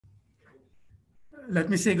Let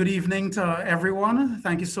me say good evening to everyone.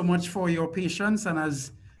 Thank you so much for your patience. And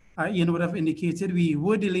as Ian would have indicated, we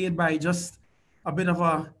were delayed by just a bit of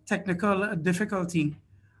a technical difficulty.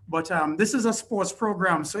 But this is a sports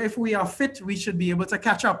program. So if we are fit, we should be able to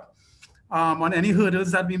catch up on any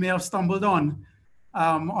hurdles that we may have stumbled on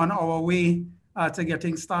our way to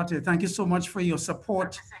getting started. Thank you so much for your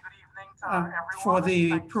support for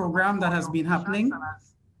the program that has been happening.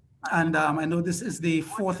 And I know this is the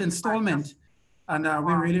fourth installment. And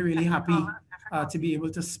we're really, really happy to be able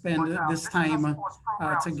to spend this time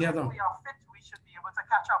together.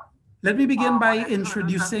 Let me begin by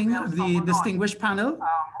introducing the distinguished panel.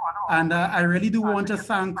 And I really do want to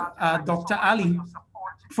thank Dr. Ali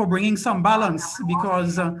for bringing some balance,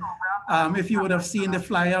 because if you would have seen the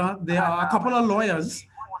flyer, there are a couple of lawyers.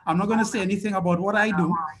 I'm not going to say anything about what I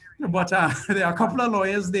do, but there are a couple of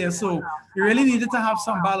lawyers there. So we really needed to have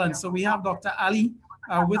some balance. So we have Dr. Ali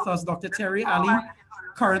with us. Dr. Terry Ali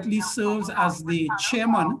currently serves as the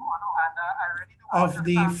chairman of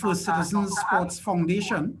the First Citizens Sports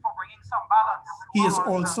Foundation. He is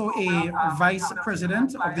also a vice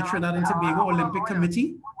president of the Trinidad and Tobago Olympic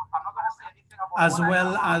Committee, as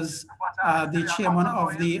well as the chairman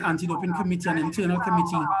of the Anti-Doping Committee and Internal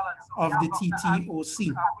Committee of the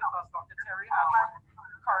TTOC.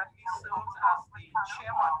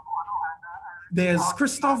 There's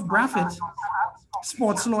Christophe Braffet,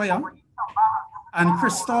 sports lawyer, and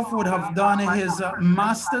Christophe would have done his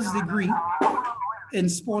master's degree in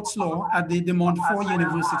sports law at the De Montfort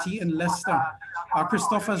University in Leicester.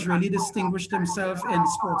 Christophe has really distinguished himself in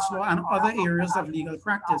sports law and other areas of legal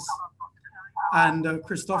practice. And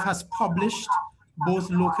Christophe has published both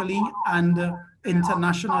locally and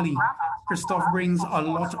internationally. Christophe brings a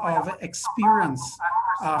lot of experience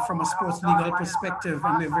from a sports legal perspective,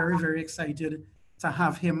 and we're very, very excited to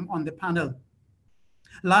have him on the panel.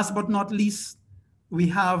 Last but not least, we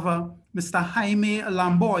have Mr. Jaime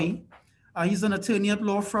Lamboy. He's an attorney at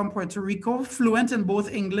law from Puerto Rico, fluent in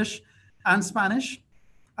both English and Spanish.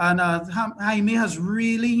 And Jaime has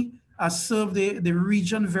really served the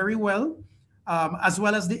region very well, as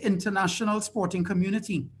well as the international sporting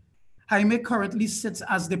community. Jaime currently sits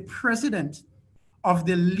as the president of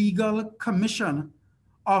the Legal Commission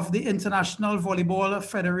of the International Volleyball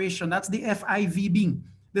Federation. That's the FIVB.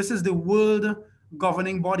 This is the world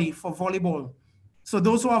governing body for volleyball. So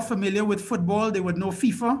those who are familiar with football, they would know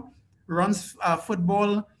FIFA runs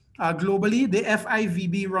football globally. The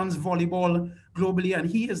FIVB runs volleyball globally, and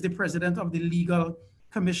he is the president of the Legal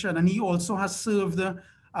Commission. And he also has served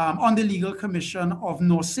on the Legal Commission of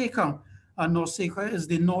NORCECA. NORCECA is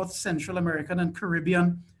the North Central American and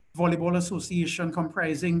Caribbean Volleyball Association,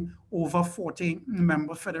 comprising over 40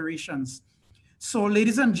 member federations. So,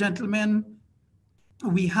 ladies and gentlemen,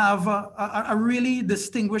 we have a really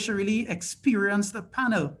distinguished, a really experienced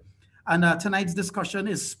panel. And tonight's discussion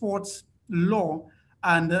is sports law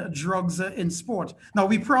and drugs in sport. Now,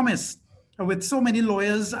 we promised, with so many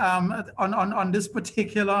lawyers on this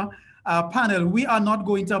particular panel, we are not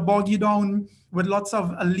going to bog you down with lots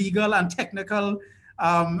of legal and technical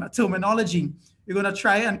terminology. We're going to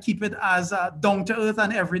try and keep it as down to earth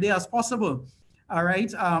and everyday as possible. All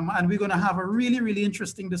right. And we're going to have a really, really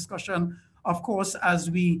interesting discussion. Of course, as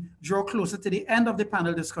we draw closer to the end of the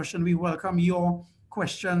panel discussion, we welcome your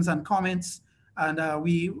questions and comments. And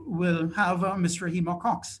we will have Ms. Rahima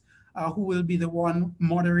Cox, who will be the one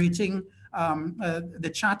moderating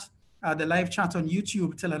the chat, the live chat on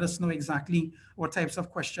YouTube, to let us know exactly what types of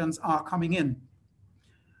questions are coming in.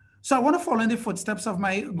 So I want to follow in the footsteps of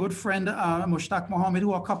my good friend, Mushtaq Mohammed,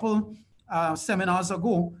 who a couple seminars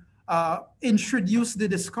ago introduced the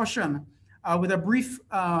discussion with a brief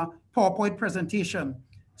PowerPoint presentation.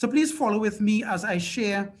 So please follow with me as I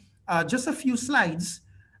share just a few slides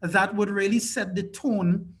that would really set the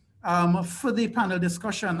tone for the panel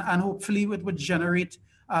discussion, and hopefully it would generate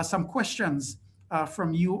some questions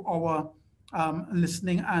from you, our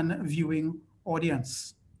listening and viewing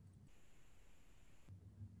audience.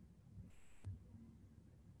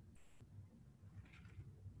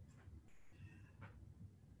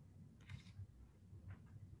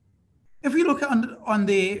 If we look on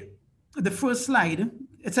the first slide,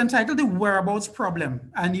 it's entitled The Whereabouts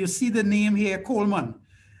Problem. And you see the name here, Coleman.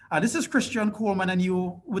 This is Christian Coleman, and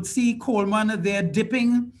you would see Coleman there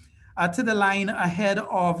dipping to the line ahead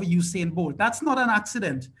of Usain Bolt. That's not an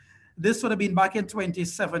accident. This would have been back in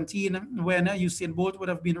 2017 when Usain Bolt would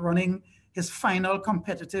have been running his final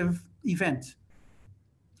competitive event.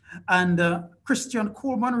 And Christian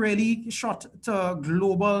Coleman really shot to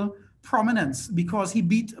global prominence because he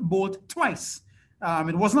beat Bolt twice.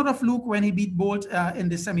 It was not a fluke when he beat Bolt in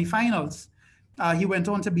the semifinals. He went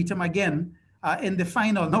on to beat him again in the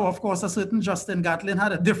final. Now, of course, a certain Justin Gatlin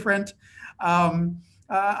had a different,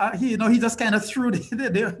 he just kind of threw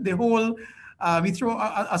the whole, he threw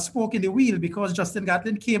a spoke in the wheel, because Justin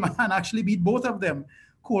Gatlin came and actually beat both of them.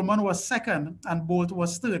 Coleman was second and Bolt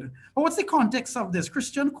was third. But what's the context of this?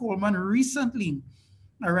 Christian Coleman recently,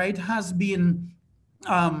 all right, has been,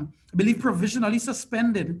 I believe, provisionally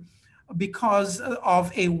suspended because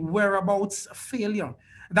of a whereabouts failure.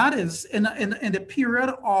 That is, in the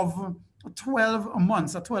period of 12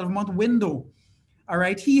 months, a 12-month window, all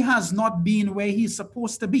right, he has not been where he's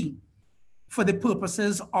supposed to be for the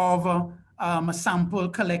purposes of sample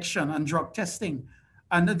collection and drug testing.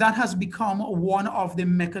 And that has become one of the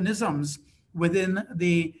mechanisms within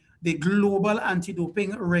the global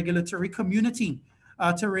anti-doping regulatory community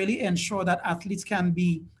to really ensure that athletes can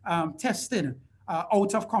be tested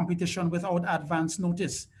out of competition without advance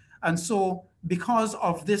notice. And so because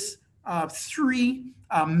of this 3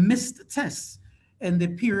 missed tests in the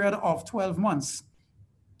period of 12 months,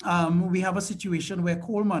 we have a situation where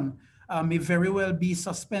Coleman may very well be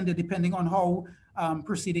suspended, depending on how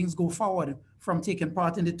proceedings go forward, from taking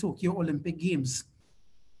part in the Tokyo Olympic Games.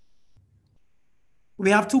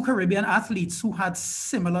 We have 2 Caribbean athletes who had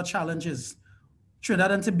similar challenges.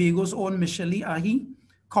 Trinidad and Tobago's own Michelle Ahi,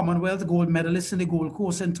 Commonwealth gold medalist in the Gold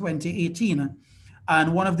Coast in 2018,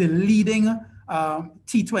 and one of the leading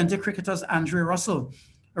T20 cricketers, Andre Russell.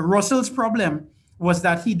 Russell's problem was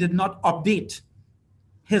that he did not update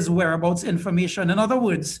his whereabouts information. In other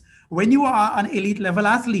words, when you are an elite level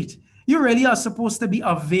athlete, you really are supposed to be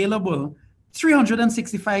available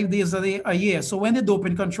 365 days a year. So when the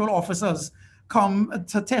doping control officers come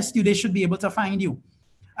to test you, they should be able to find you.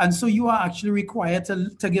 And so you are actually required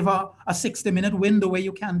to give a 60-minute window where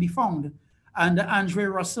you can be found. And Andre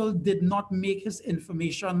Russell did not make his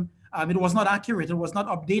information, it was not accurate, it was not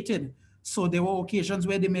updated. So there were occasions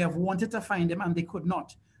where they may have wanted to find him and they could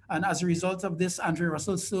not. And as a result of this, Andre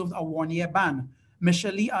Russell served a 1-year ban.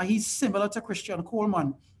 Michelle Ahi, similar to Christian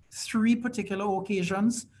Coleman, 3 particular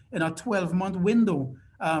occasions in a 12-month window.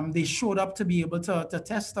 They showed up to be able to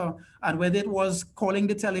test her, and whether it was calling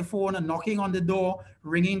the telephone and knocking on the door,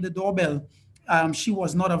 ringing the doorbell, she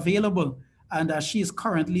was not available, and she is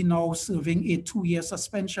currently now serving a 2-year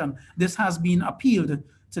suspension. This has been appealed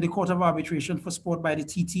to the Court of Arbitration for Sport by the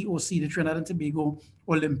TTOC, the Trinidad and Tobago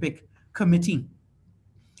Olympic Committee.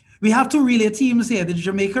 We have 2 relay teams here, the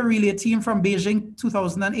Jamaica relay team from Beijing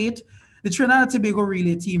 2008, the Trinidad and Tobago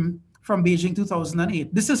relay team from Beijing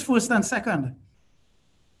 2008. This is first and second.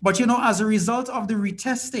 But as a result of the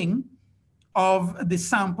retesting of the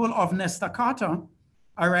sample of Nesta Carter,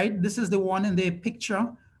 all right, this is the one in the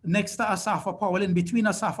picture next to Asafa Powell, in between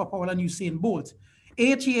Asafa Powell and Usain Bolt.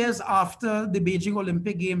 8 years after the Beijing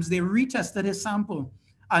Olympic Games, they retested his sample,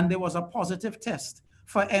 and there was a positive test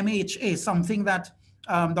for MHA, something that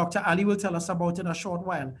Dr. Ali will tell us about in a short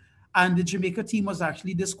while. And the Jamaica team was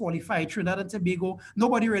actually disqualified. Trinidad and Tobago,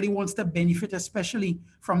 nobody really wants to benefit, especially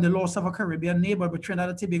from the loss of a Caribbean neighbor, but Trinidad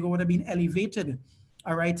and Tobago would have been elevated,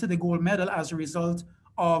 all right, to the gold medal as a result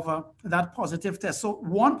of that positive test. So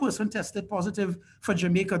 1 person tested positive for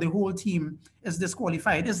Jamaica, the whole team is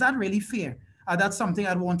disqualified. Is that really fair? That's something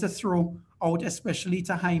I'd want to throw out, especially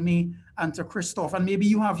to Jaime and to Christophe. And maybe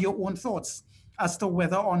you have your own thoughts as to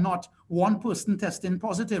whether or not 1 person testing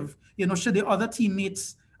positive, should the other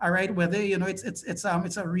teammates, all right, whether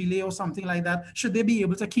it's a relay or something like that, should they be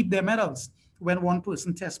able to keep their medals when 1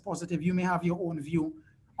 person tests positive? You may have your own view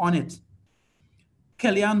on it.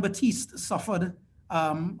 Kellyanne Batiste suffered,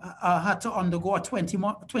 had to undergo a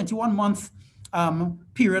 21-month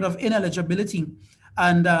period of ineligibility,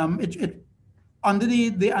 and it under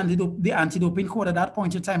the anti-doping code at that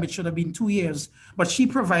point in time, it should have been 2 years, but she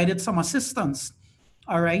provided some assistance,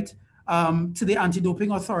 all right, to the anti-doping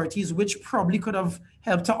authorities, which probably could have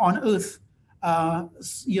helped to unearth,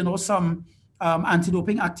 some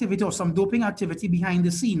anti-doping activity or some doping activity behind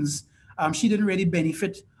the scenes. She didn't really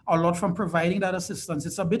benefit a lot from providing that assistance.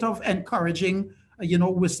 It's a bit of encouraging,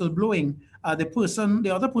 whistleblowing.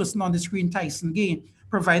 The other person on the screen, Tyson Gay,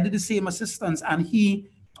 provided the same assistance, and he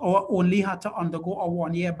only had to undergo a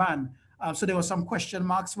 1-year ban. So there were some question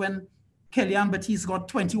marks when Kellyanne Batiste got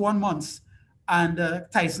 21 months and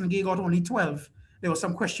Tyson Gay got only 12. There were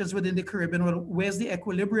some questions within the Caribbean. Well, where's the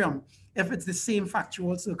equilibrium if it's the same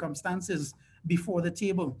factual circumstances before the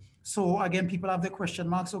table? So again, people have the question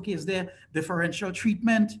marks. Okay, is there differential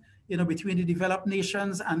treatment, between the developed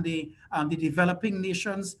nations and the developing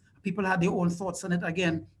nations? People had their own thoughts on it.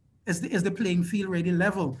 Again, is the playing field really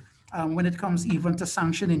level when it comes even to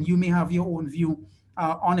sanctioning? You may have your own view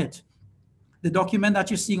on it. The document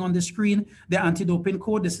that you're seeing on the screen, the anti-doping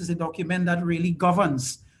code, this is a document that really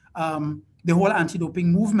governs the whole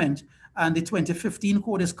anti-doping movement. And the 2015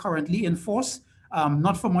 code is currently in force.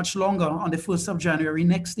 Not for much longer. On the 1st of January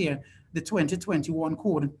next year, the 2021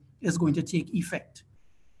 code is going to take effect.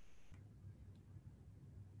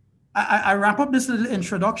 I wrap up this little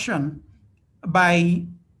introduction by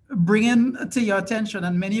bringing to your attention,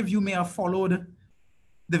 and many of you may have followed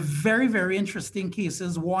the very, very interesting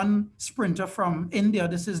cases. One sprinter from India,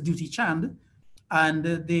 this is Dutee Chand,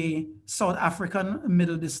 and the South African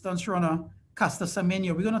middle distance runner, Caster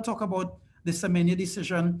Semenya. We're going to talk about the Semenya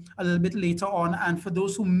decision a little bit later on. And for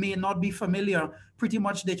those who may not be familiar, pretty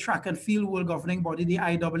much the track and field world governing body, the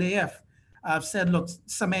IAAF, have said, look,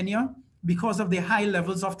 Semenya, because of the high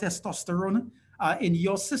levels of testosterone in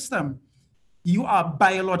your system, you are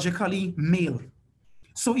biologically male.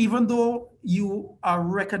 So even though you are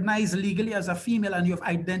recognized legally as a female and you have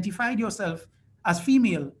identified yourself as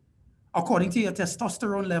female, according to your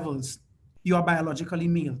testosterone levels, you are biologically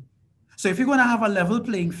male. So if you're going to have a level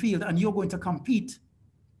playing field and you're going to compete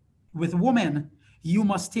with women, you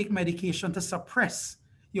must take medication to suppress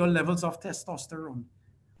your levels of testosterone.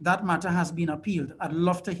 That matter has been appealed. I'd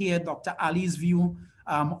love to hear Dr. Ali's view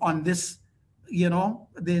on this,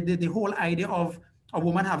 the whole idea of a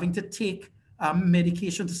woman having to take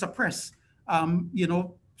medication to suppress,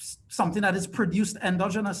 something that is produced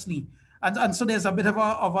endogenously. And so there's a bit of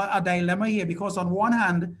a dilemma here, because on one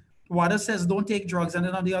hand, WADA says don't take drugs, and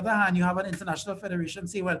then on the other hand, you have an international federation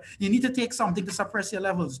say, well, you need to take something to suppress your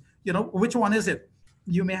levels. Which one is it?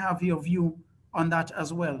 You may have your view on that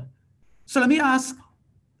as well. So let me ask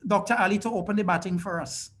Dr. Ali to open the batting for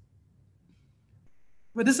us.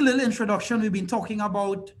 With this little introduction, we've been talking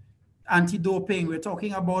about anti-doping, we're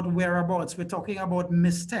talking about whereabouts, we're talking about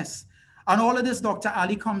missed tests. And all of this, Dr.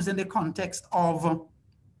 Ali, comes in the context of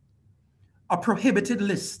a prohibited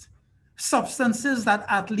list. Substances that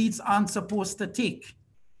athletes aren't supposed to take,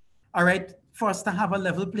 all right, for us to have a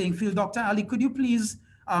level playing field. Dr. Ali, could you please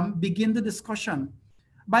begin the discussion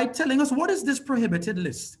by telling us what is this prohibited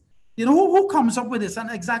list? Who comes up with this,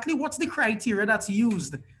 and exactly what's the criteria that's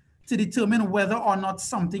used to determine whether or not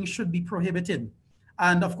something should be prohibited?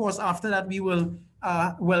 And of course, after that, we will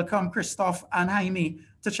welcome Christophe and Jaime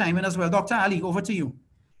to chime in as well. Dr. Ali, over to you.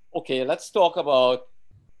 Okay, let's talk about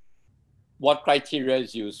what criteria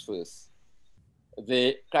is used first.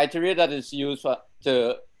 The criteria that is used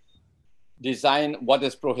to design what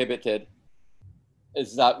is prohibited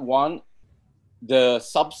is that, one, the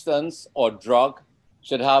substance or drug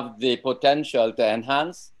should have the potential to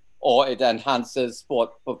enhance or it enhances sport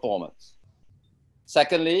performance.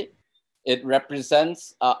 Secondly, it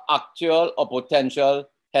represents an actual or potential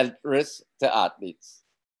health risk to athletes.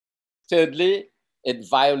 Thirdly, it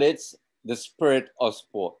violates the spirit of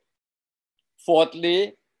sport.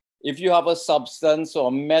 Fourthly, if you have a substance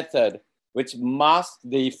or method which masks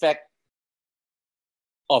the effect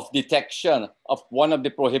of detection of one of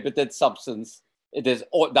the prohibited substances,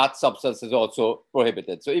 that substance is also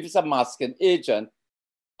prohibited. So if it's a masking agent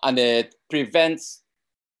and it prevents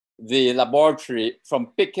the laboratory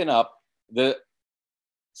from picking up the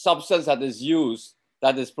substance that is used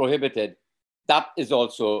that is prohibited, that is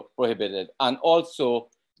also prohibited. And also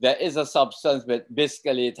there is a substance, but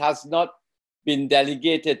basically it has not been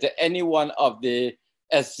delegated to any one of the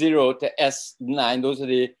S0 to S9. Those are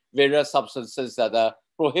the various substances that are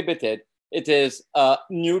prohibited. It is a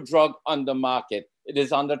new drug on the market. It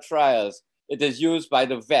is under trials. It is used by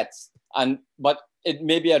the vets, but it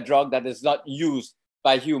may be a drug that is not used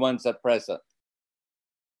by humans at present.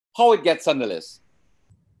 How it gets on the list?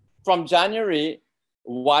 From January,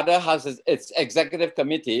 WADA has its executive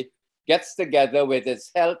committee, gets together with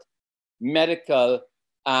its health, medical,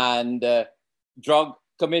 and drug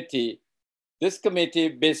committee. This committee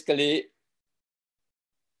basically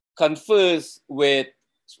confers with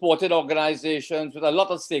sporting organizations, with a lot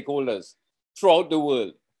of stakeholders throughout the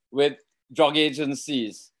world, with drug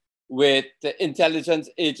agencies, with intelligence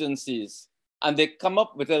agencies, and they come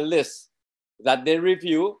up with a list that they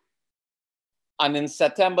review. And in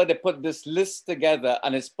September, they put this list together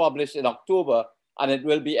and it's published in October, and it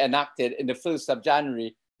will be enacted in the 1st of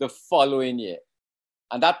January the following year.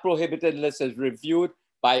 And that prohibited list is reviewed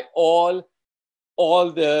by all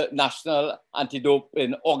the national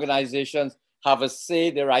anti-doping organizations have a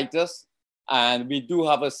say, they write us, and we do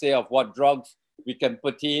have a say of what drugs we can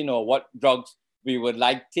put in or what drugs we would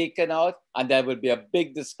like taken out, and there will be a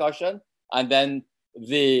big discussion. And then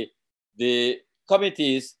the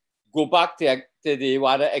committees go back to the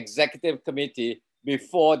WADA Executive Committee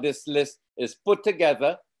before this list is put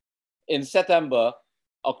together in September,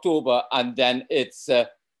 October, and then it's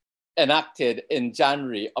enacted in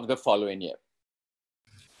January of the following year.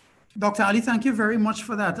 Dr. Ali, thank you very much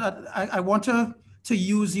for that. I want to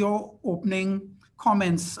use your opening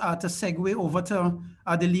comments to segue over to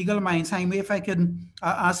the Legal Minds. Jaime, if I can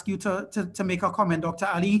ask you to make a comment. Dr.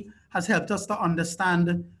 Ali has helped us to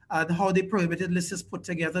understand how the prohibited list is put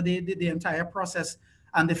together, the entire process,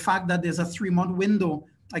 and the fact that there's a 3-month window,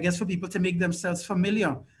 I guess, for people to make themselves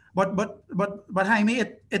familiar. But Jaime,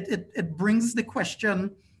 it brings the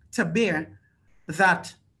question to bear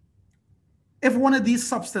that if one of these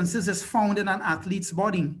substances is found in an athlete's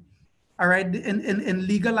body, all right, in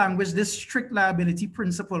legal language, this strict liability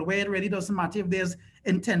principle, where it really doesn't matter if there's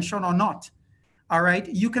intention or not, all right,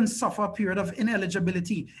 you can suffer a period of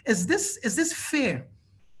ineligibility. Is this fair?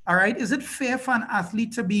 All right, is it fair for an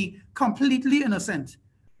athlete to be completely innocent,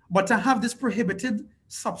 but to have this prohibited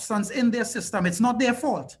substance in their system? It's not their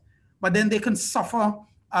fault, but then they can suffer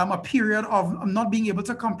a period of not being able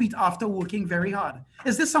to compete after working very hard.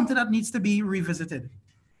 Is this something that needs to be revisited?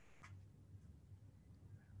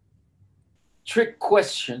 Trick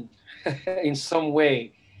question in some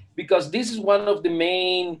way, because this is one of the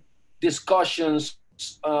main discussions,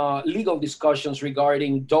 legal discussions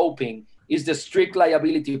regarding doping, is the strict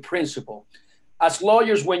liability principle. As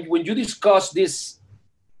lawyers, when you discuss this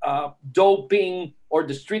doping or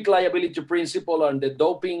the strict liability principle and the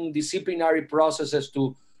doping disciplinary processes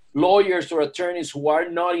to lawyers or attorneys who are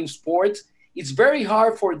not in sports, it's very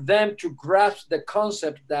hard for them to grasp the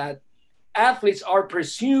concept that athletes are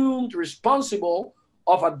presumed responsible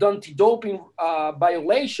of an anti-doping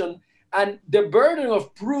violation, and the burden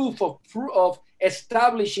of proof of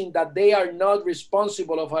establishing that they are not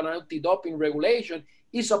responsible of an anti-doping regulation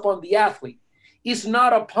is upon the athlete. It's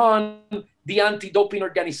not upon the anti-doping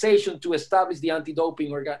organization to establish the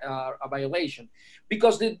anti-doping violation,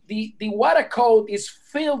 because the WADA code is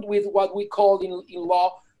filled with what we call in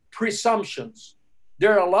law presumptions.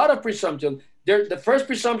 There are a lot of presumptions. The first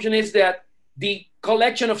presumption is that the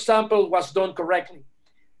collection of samples was done correctly.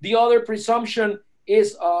 The other presumption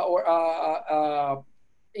is that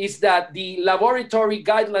the laboratory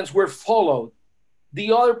guidelines were followed.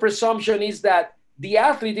 The other presumption is that the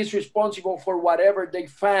athlete is responsible for whatever they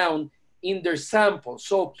found in their sample.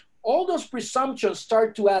 So all those presumptions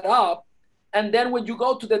start to add up. And then when you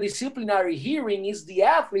go to the disciplinary hearing, it's the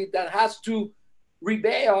athlete that has to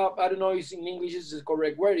rebel. I don't know if in English is the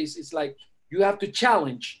correct word. It's like you have to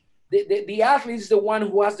challenge. The athlete is the one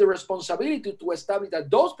who has the responsibility to establish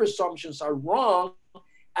that those presumptions are wrong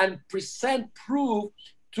and present proof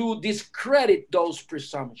to discredit those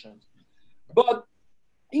presumptions. But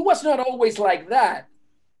it was not always like that.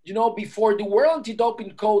 You know, before the World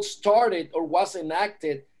Anti-Doping Code started or was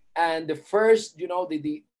enacted, and the first, you know,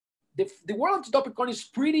 the World Anti-Doping Code is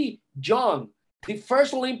pretty young. The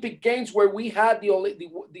first Olympic Games where we had the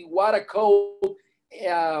WADA code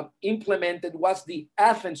implemented was the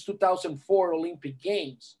Athens 2004 Olympic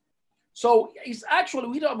Games. So it's actually,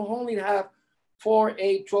 we don't only have 4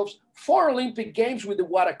 Olympic Games with the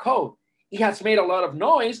WADA code. It has made a lot of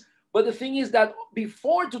noise, but the thing is that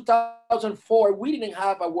before 2004, we didn't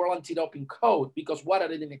have a World Anti-Doping Code because WADA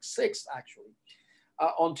didn't exist actually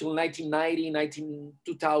until 1990,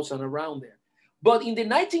 2000, around there. But in the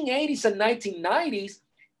 1980s and 1990s,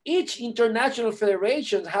 each international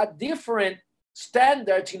federation had different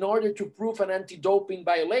standards in order to prove an anti-doping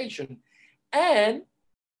violation. And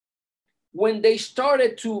when they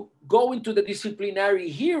started to go into the disciplinary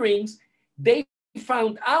hearings, they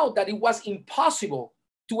found out that it was impossible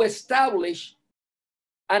to establish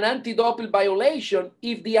an anti-doping violation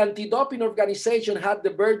if the anti-doping organization had the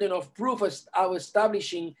burden of proof of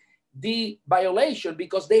establishing the violation,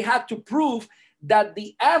 because they had to prove that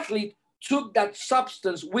the athlete took that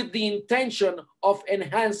substance with the intention of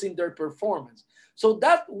enhancing their performance. So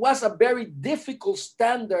that was a very difficult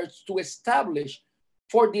standard to establish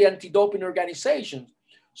for the anti-doping organizations.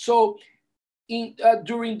 So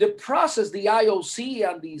during the process, the IOC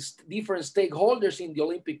and these different stakeholders in the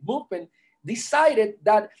Olympic movement decided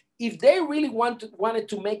that if they really wanted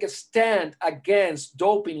to make a stand against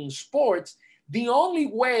doping in sports, the only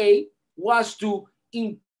way was to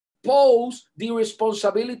impose the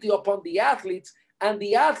responsibility upon the athletes, and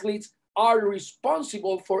the athletes are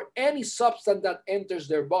responsible for any substance that enters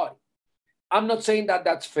their body. I'm not saying that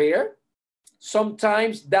that's fair.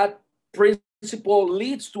 Sometimes that principle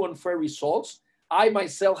leads to unfair results. I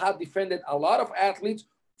myself have defended a lot of athletes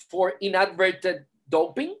for inadvertent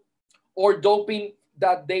doping, or doping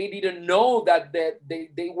that they didn't know that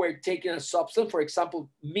they were taking a substance, for example,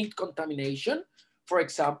 meat contamination, for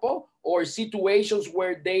example, or situations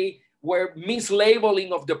where they were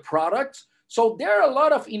mislabeling of the products. So there are a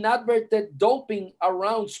lot of inadvertent doping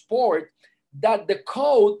around sport that the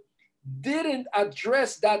code didn't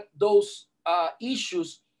address those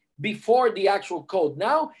issues before the actual code.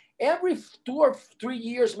 Now, every 2 or 3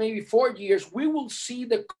 years, maybe 4 years, we will see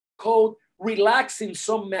the code relaxing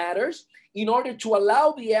some matters in order to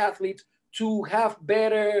allow the athlete to have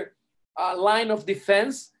better line of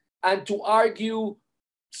defense and to argue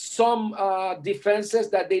some defenses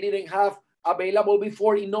that they didn't have available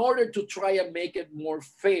before in order to try and make it more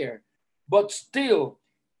fair. But still,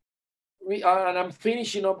 and I'm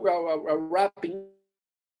finishing up, wrapping.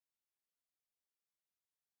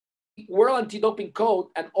 World Anti-Doping Code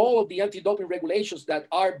and all of the anti-doping regulations that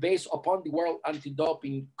are based upon the World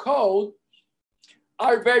Anti-Doping Code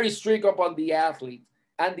are very strict upon the athlete.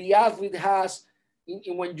 And the athlete has,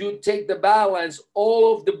 when you take the balance,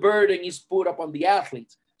 all of the burden is put upon the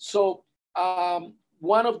athlete. So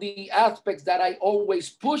one of the aspects that I always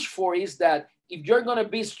push for is that if you're going to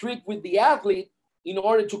be strict with the athlete in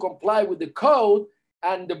order to comply with the code,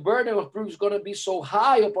 and the burden of proof is going to be so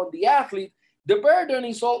high upon the athlete, the burden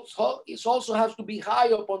is also has to be high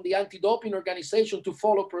upon the anti-doping organization to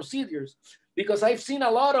follow procedures. Because I've seen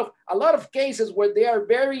a lot of cases where they are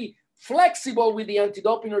very flexible with the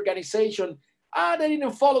anti-doping organization. They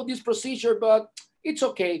didn't follow this procedure, but it's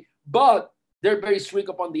okay. But they're very strict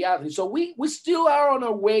upon the athlete. So we still are on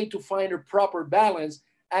our way to find a proper balance.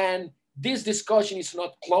 And this discussion is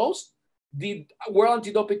not closed. The World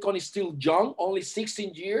Anti-Doping Code is still young, only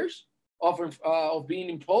 16 years of being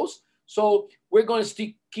imposed. So we're going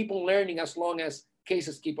to keep on learning as long as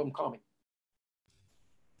cases keep on coming.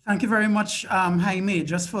 Thank you very much, Jaime,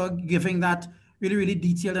 just for giving that really, really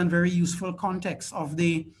detailed and very useful context of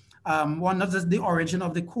the one of the origin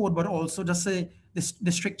of the code, but also just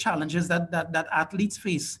the strict challenges that athletes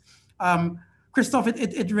face. Christoph,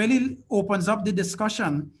 it really opens up the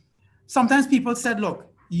discussion. Sometimes people said,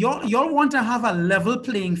 look, y'all want to have a level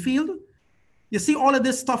playing field. You see all of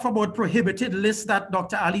this stuff about prohibited lists that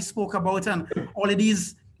Dr. Ali spoke about and all of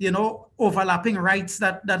these, overlapping rights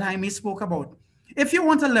that Jaime spoke about. If you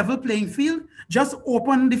want a level playing field, just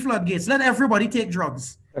open the floodgates. Let everybody take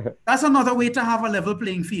drugs. That's another way to have a level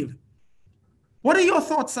playing field. What are your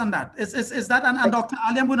thoughts on that? Is that, and Dr.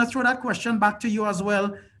 Ali, I'm going to throw that question back to you as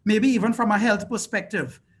well, maybe even from a health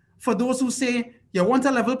perspective. For those who say you want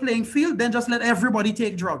a level playing field, then just let everybody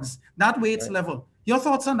take drugs. That way it's level. Your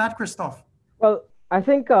thoughts on that, Christoph? Well, I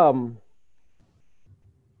think the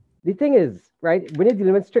thing is, right, when you're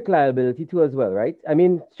dealing with strict liability too as well, right? I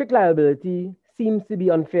mean, strict liability seems to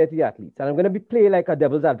be unfair to the athletes. And I'm going to play like a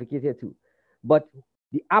devil's advocate here too. But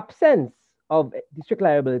the absence of the strict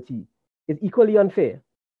liability is equally unfair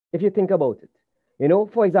if you think about it.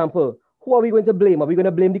 For example, who are we going to blame? Are we going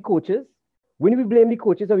to blame the coaches? When we blame the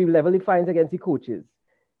coaches or we level the fines against the coaches,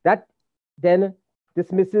 that then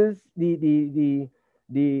dismisses then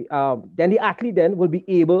the athlete then will be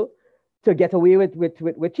able to get away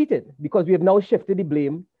with cheating because we have now shifted the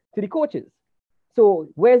blame to the coaches. So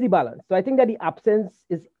where's the balance? So I think that the absence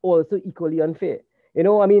is also equally unfair.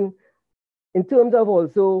 I mean, in terms of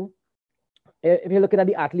also, if you're looking at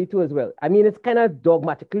the athlete too as well, I mean, it's kind of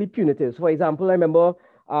dogmatically punitive. For example, I remember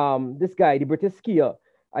this guy, the British skier,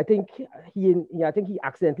 I think he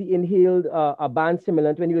accidentally inhaled a banned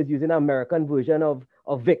stimulant when he was using an American version of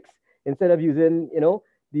Vicks instead of using,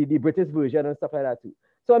 the British version and stuff like that too.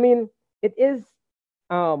 So, I mean, it is,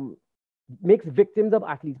 makes victims of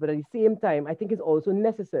athletes, but at the same time, I think it's also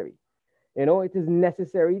necessary. It is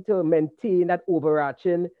necessary to maintain that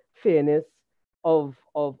overarching fairness of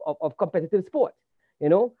competitive sport.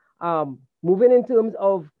 Moving in terms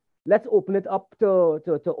of let's open it up to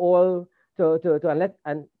all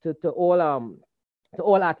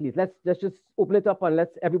athletes. Let's just open it up and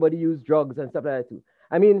let everybody use drugs and stuff like that too.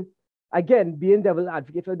 I mean, again, being devil's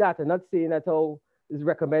advocate for that and not saying that is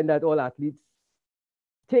recommend that all athletes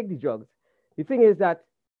take the drugs. The thing is that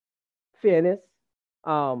fairness,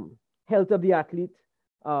 health of the athlete,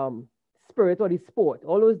 spirit of the sport,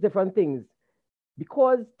 all those different things,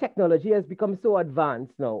 because technology has become so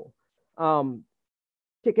advanced now,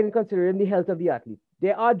 taking into consideration the health of the athlete,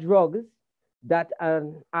 there are drugs that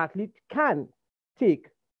an athlete can take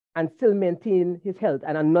and still maintain his health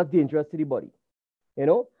and are not dangerous to the body.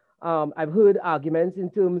 I've heard arguments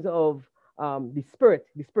in terms of the spirit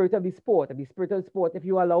of the sport, if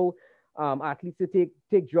you allow athletes to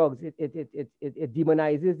take drugs, it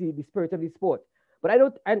demonizes the spirit of the sport. But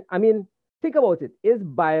I mean, think about it. Is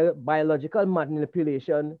biological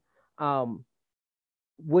manipulation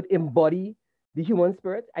would embody the human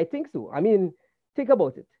spirit? I think so. I mean, think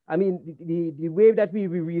about it. I mean, the way that we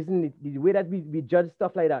reason, the way that we judge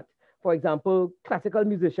stuff like that. For example, classical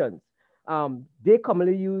musicians, they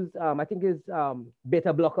commonly use, I think,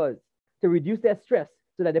 beta blockers to reduce their stress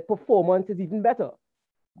so that the performance is even better.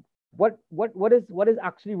 What is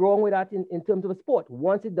actually wrong with that in terms of a sport?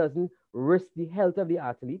 Once it doesn't risk the health of the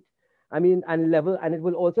athlete, I mean, and it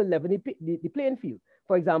will also level the playing field.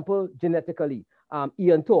 For example, genetically,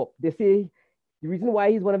 Ian Thorpe, they say the reason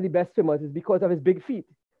why he's one of the best swimmers is because of his big feet,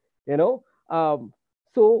 you know?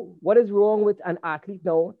 So what is wrong with an athlete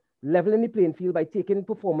now leveling the playing field by taking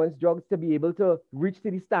performance drugs to be able to reach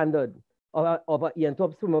to the standard of an Ian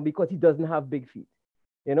Thorpe swimmer because he doesn't have big feet,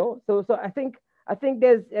 you know? So I think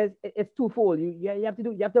it's twofold. You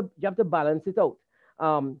have to balance it out.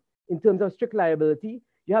 In terms of strict liability,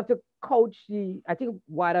 you have to couch I think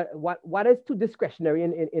what is too discretionary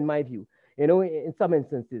in my view, you know, in some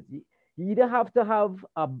instances. You either have to have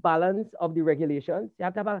a balance of the regulations, you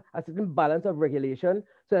have to have a certain balance of regulation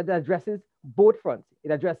so that it addresses both fronts.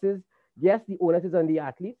 It addresses, yes, the onus is on the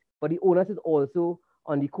athletes, but the onus is also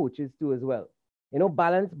on the coaches too as well. You know,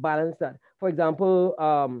 balance that. For example,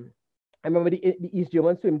 I remember the East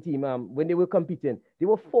German swim team, when they were competing, they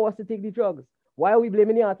were forced to take the drugs. Why are we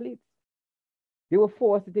blaming the athletes? They were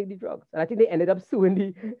forced to take the drugs. And I think they ended up suing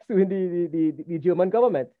the German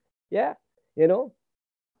government. Yeah, you know?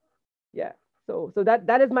 Yeah. So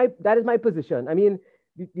that is my position. I mean,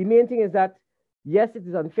 the main thing is that, yes, it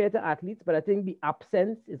is unfair to athletes, but I think the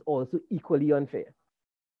absence is also equally unfair.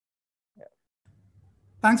 Yeah.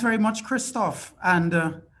 Thanks very much, Christophe.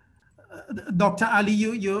 And Dr. Ali,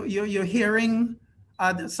 you're hearing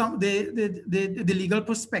some the legal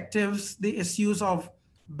perspectives, the issues of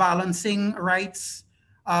balancing rights,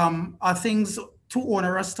 are things too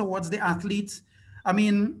onerous towards the athletes. I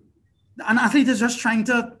mean, an athlete is just trying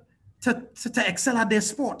to excel at their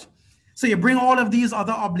sport. So you bring all of these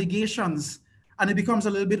other obligations and it becomes a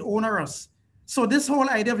little bit onerous. So this whole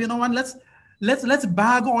idea of, you know what, let's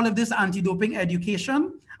bag all of this anti-doping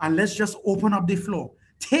education and let's just open up the floor.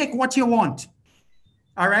 Take what you want,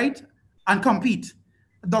 all right, and compete.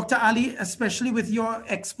 Dr. Ali, especially with your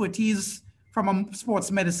expertise from a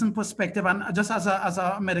sports medicine perspective and just as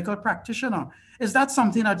a medical practitioner, is that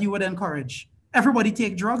something that you would encourage? Everybody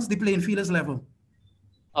take drugs, the playing field is level.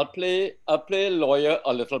 I'll play lawyer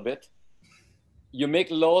a little bit. You make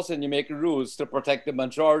laws and you make rules to protect the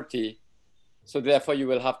majority, so therefore you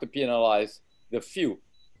will have to penalize the few.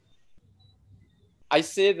 I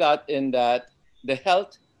say that in that the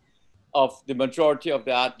health of the majority of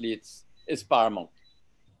the athletes is paramount.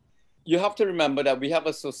 You have to remember that we have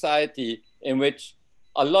a society in which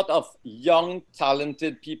a lot of young,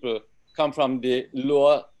 talented people come from the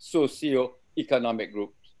lower socio-economic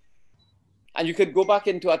groups. And you could go back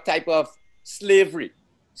into a type of slavery,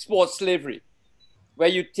 sports slavery, where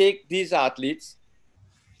you take these athletes,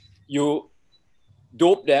 you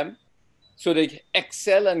dope them so they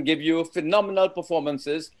excel and give you phenomenal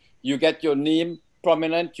performances. You get your name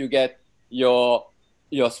prominent, you get your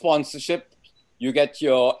sponsorship, you get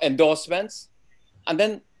your endorsements, and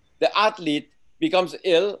then the athlete becomes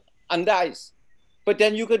ill and dies. But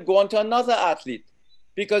then you could go on to another athlete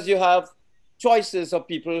because you have choices of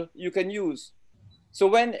people you can use. So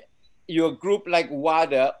when you're a group like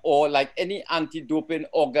WADA or like any anti-doping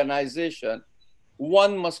organization,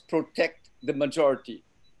 one must protect the majority.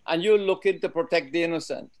 And you're looking to protect the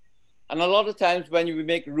innocent. And a lot of times when we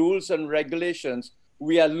make rules and regulations,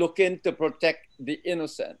 we are looking to protect the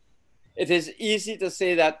innocent. It is easy to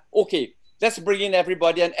say that, okay, let's bring in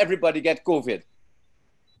everybody and everybody get COVID.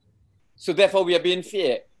 So therefore we are being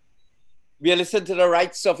fair. We are listening to the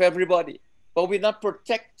rights of everybody, but we're not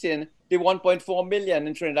protecting the 1.4 million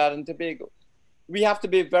in Trinidad and Tobago. We have to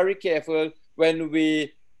be very careful when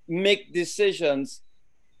we make decisions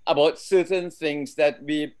about certain things that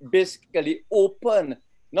we basically open.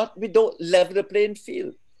 We don't level the playing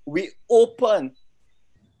field. We open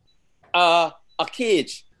a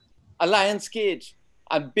cage, a lion's cage,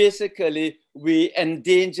 and basically we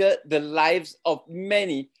endanger the lives of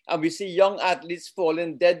many. And we see young athletes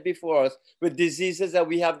falling dead before us with diseases that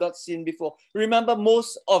we have not seen before. Remember,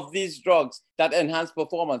 most of these drugs that enhance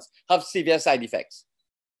performance have severe side effects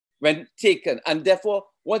when taken. And therefore,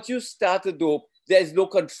 once you start to dope, there is no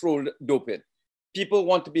controlled doping. People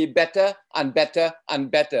want to be better and better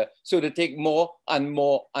and better. So they take more and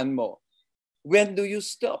more and more. When do you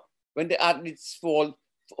stop? When the athletes fall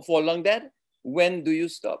long dead? When do you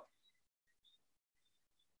stop?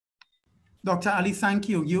 Dr. Ali, thank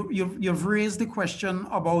you. You've raised the question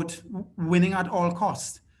about winning at all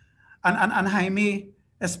costs. And Jaime,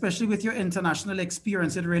 especially with your international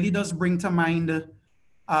experience, it really does bring to mind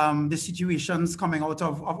the situations coming out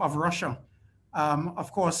of Russia.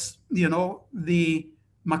 Of course, you know, the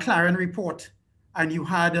McLaren report, and you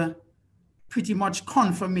had pretty much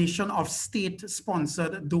confirmation of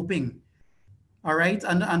state-sponsored doping. All right,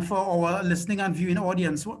 and for our listening and viewing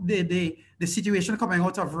audience, the situation coming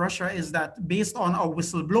out of Russia is that based on a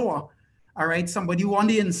whistleblower, all right, somebody who on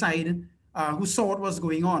the inside who saw what was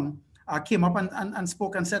going on came up and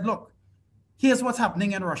spoke and said, look, here's what's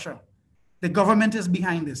happening in Russia. The government is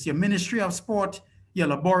behind this. Your Ministry of Sport, your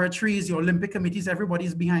laboratories, your Olympic committees,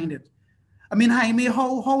 everybody's behind it. I mean, Jaime,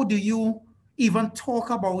 how do you even talk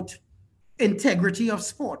about integrity of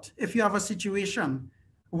sport if you have a situation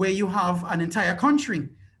where you have an entire country,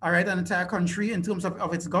 all right, an entire country in terms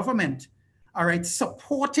of its government, all right,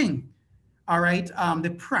 supporting, all right,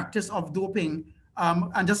 the practice of doping,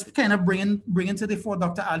 and just kind of bringing to the fore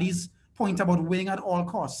Dr. Ali's point about winning at all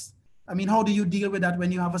costs. I mean, how do you deal with that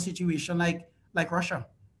when you have a situation like Russia?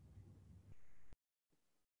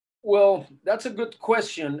 Well, that's a good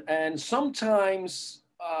question. And sometimes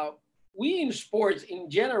we in sports in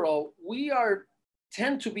general, we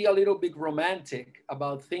tend to be a little bit romantic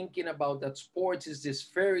about thinking about that sports is this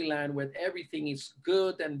fairyland where everything is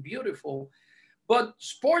good and beautiful. But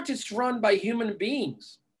sport is run by human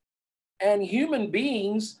beings. And human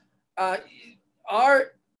beings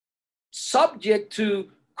are subject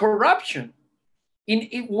to corruption.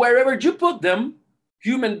 In wherever you put them,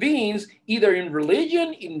 human beings, either in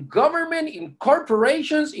religion, in government, in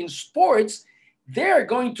corporations, in sports, they're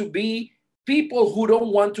going to be people who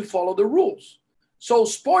don't want to follow the rules. So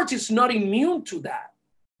sports is not immune to that.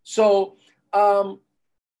 So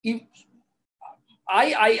if,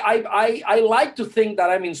 I like to think that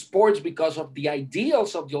I'm in sports because of the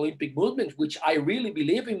ideals of the Olympic movement, which I really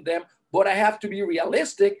believe in them, but I have to be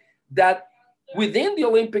realistic that within the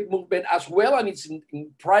Olympic movement as well, and it's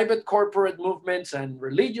in private corporate movements and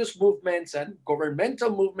religious movements and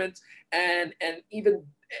governmental movements and even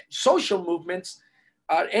social movements,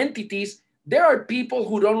 entities, there are people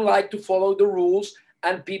who don't like to follow the rules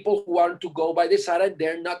and people who want to go by the side and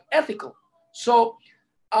they're not ethical. So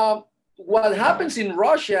what happens in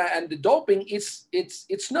Russia and the doping,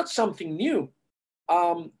 it's not something new.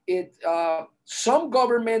 Some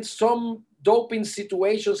governments, some doping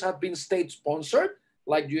situations have been state-sponsored,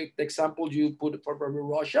 like the example you put for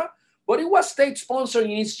Russia, but it was state-sponsored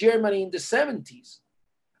in East Germany in the 70s.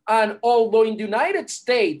 And although in the United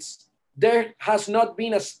States, there has not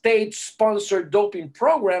been a state-sponsored doping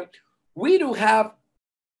program, we do have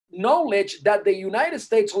knowledge that the United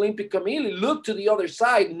States Olympic Committee looked to the other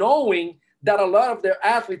side, knowing that a lot of their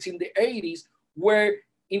athletes in the 80s were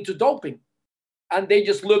into doping. And they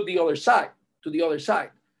just looked the other side, to the other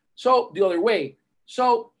side. So the other way.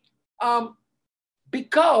 So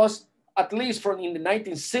because at least from in the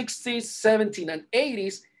 1960s, 70s, and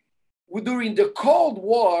 80s, during the Cold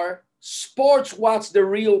War, sports was the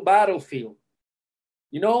real battlefield.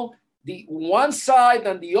 You know, the one side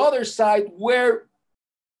and the other side were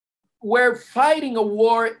fighting a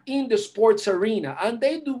war in the sports arena, and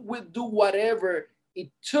they would do whatever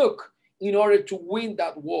it took in order to win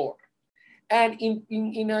that war. And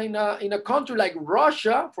in a country like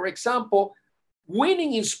Russia, for example,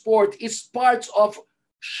 winning in sport is part of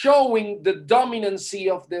showing the dominancy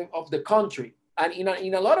of the country. And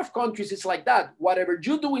in a lot of countries, it's like that. Whatever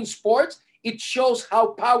you do in sports, it shows how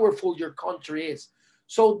powerful your country is.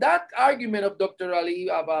 So that argument of Dr. Ali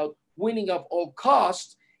about winning at all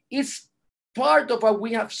costs is part of what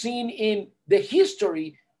we have seen in the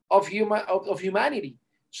history of humanity.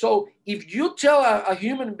 So if you tell a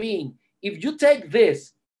human being, if you take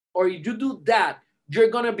this or if you do that, you're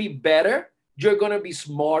going to be better, you're going to be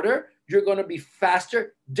smarter, you're going to be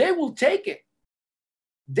faster, they will take it.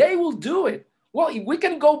 They will do it. Well, if we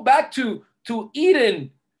can go back to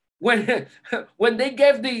Eden, when they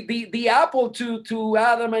gave the apple to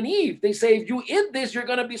Adam and Eve, they say, if you eat this, you're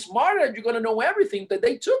going to be smarter, you're going to know everything, that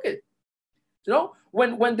they took it. You know,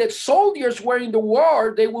 when the soldiers were in the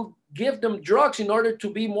war, they will give them drugs in order to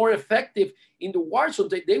be more effective in the war, so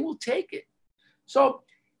they will take it. So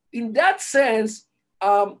in that sense,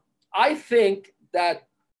 I think that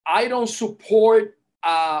I don't support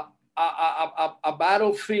a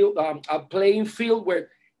battlefield, a playing field where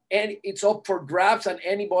it's up for grabs and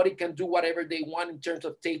anybody can do whatever they want in terms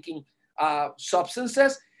of taking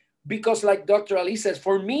substances, because like Dr. Ali says,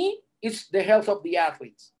 for me, it's the health of the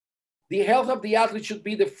athletes. The health of the athletes should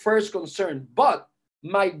be the first concern. But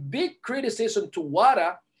my big criticism to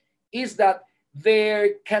WADA is that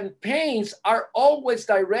their campaigns are always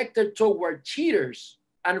directed toward cheaters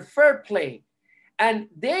and fair play. And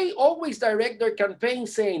they always direct their campaign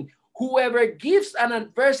saying, whoever gives an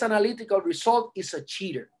adverse analytical result is a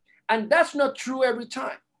cheater. And that's not true every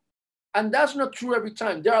time. And that's not true every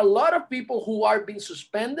time. There are a lot of people who are being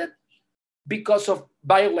suspended because of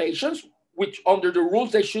violations, which under the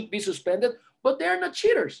rules they should be suspended, but they're not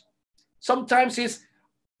cheaters. Sometimes it's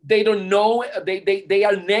they don't know, they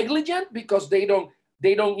are negligent because they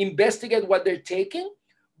don't investigate what they're taking.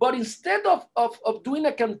 But instead of doing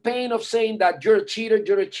a campaign of saying that you're a cheater,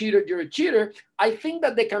 you're a cheater, you're a cheater, I think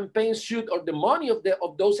that the campaign should, or the money of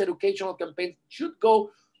those educational campaigns should go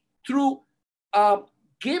through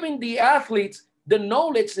giving the athletes the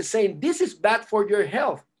knowledge to saying this is bad for your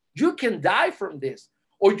health. You can die from this,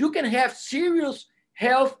 or you can have serious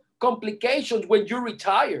health complications when you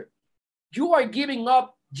retire. You are giving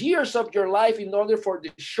up years of your life in order for the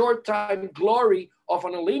short-time glory of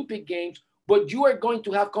an Olympic Games, but you are going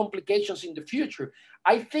to have complications in the future.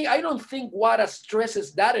 I don't think WADA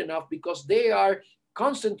stresses that enough, because they are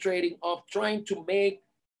concentrating on trying to make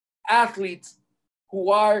athletes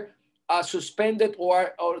who are suspended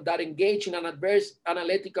or that engage in an adverse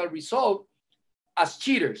analytical result as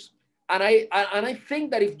cheaters. And I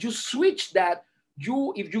think that if you switch that,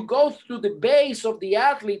 if you go through the base of the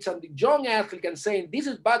athletes and the young athlete and saying this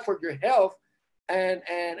is bad for your health and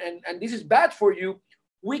this is bad for you,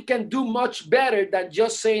 we can do much better than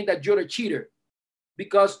just saying that you're a cheater,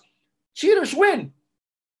 because cheaters win.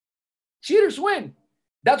 Cheaters win.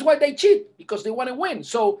 That's why they cheat, because they want to win.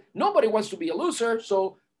 So nobody wants to be a loser.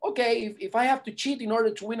 So, okay, if I have to cheat in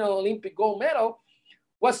order to win an Olympic gold medal,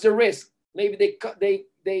 what's the risk? Maybe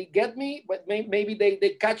they get me, but maybe they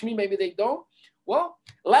catch me, maybe they don't. Well,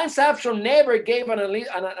 Lance Armstrong never gave an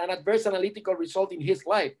adverse analytical result in his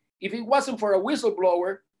life. If it wasn't for a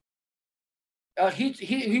whistleblower,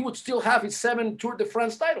 he would still have his 7 Tour de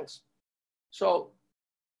France titles. So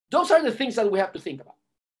those are the things that we have to think about,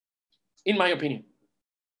 in my opinion.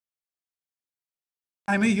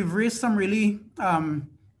 I mean, you've raised some really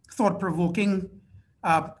thought-provoking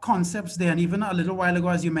concepts there. And even a little while ago,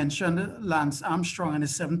 as you mentioned, Lance Armstrong and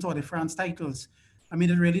his 7 Tour de France titles. I mean,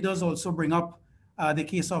 it really does also bring up the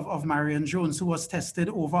case of Marion Jones, who was tested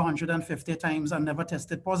over 150 times and never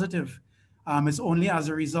tested positive. It's only as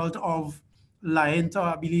a result of lying to,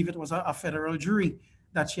 I believe it was a federal jury,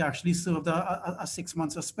 that she actually served a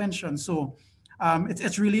 6-month suspension. So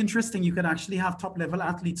it's really interesting. You can actually have top-level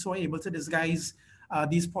athletes who are able to disguise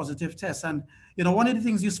these positive tests. And, you know, one of the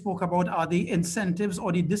things you spoke about are the incentives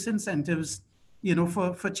or the disincentives, you know,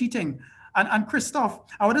 for cheating. And Christophe,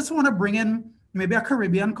 I just want to bring in maybe a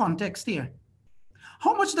Caribbean context here.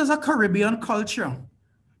 How much does a Caribbean culture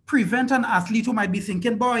prevent an athlete who might be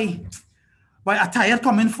thinking, boy, I tired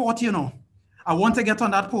coming forth, you know, I want to get on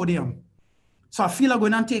that podium, so I feel I'm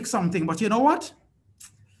going to take something, but you know what?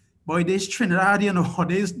 Boy, there's Trinidad, you know,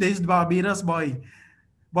 there's Barbados, boy,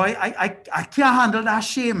 I can't handle that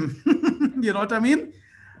shame. You know what I mean?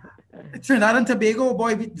 Trinidad and Tobago,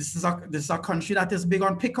 boy, this is a country that is big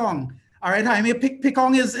on picong. All right, Jaime,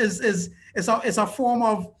 picong is a form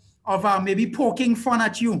of maybe poking fun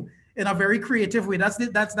at you in a very creative way. That's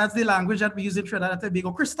the language that we use in Trinidad and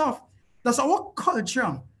Tobago. Christophe, does our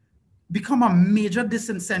culture become a major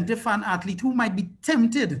disincentive for an athlete who might be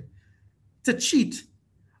tempted to cheat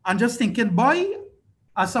and just thinking, boy,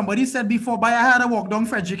 as somebody said before, boy, I had to walk down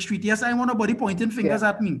Frederick Street. Yes, I want nobody pointing fingers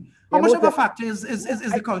at me. How much of a factor is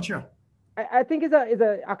the culture? I think it's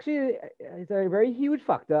a very huge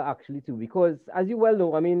factor actually too, because as you well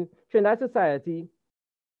know, I mean, Trinidad society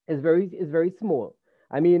is very small.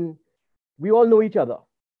 I mean, we all know each other,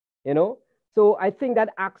 you know? So I think that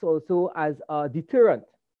acts also as a deterrent,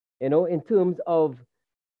 you know, in terms of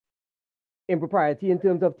impropriety, in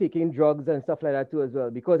terms of taking drugs and stuff like that too as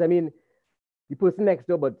well. Because I mean, the person next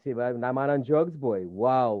door, but say, well, that man on drugs, boy,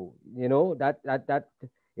 wow, you know, that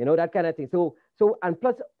you know, that kind of thing. So and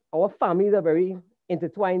plus our families are very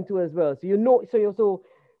intertwined too as well. So you know, so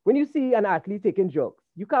when you see an athlete taking drugs,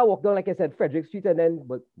 you can't walk down, like I said, Frederick Street and then,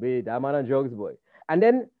 but wait, that man on drugs, boy. And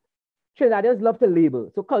then Trinidadians love to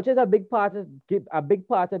label. So culture is a big part of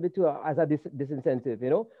it too, as a disincentive, you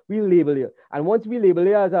know. We label you. And once we label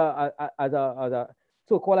you as a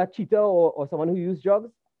so-called a cheater or someone who uses drugs,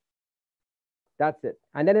 that's it.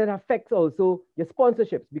 And then it affects also your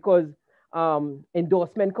sponsorships, because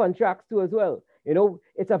endorsement contracts too as well. You know,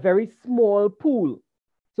 it's a very small pool.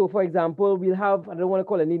 So for example, we'll have, I don't want to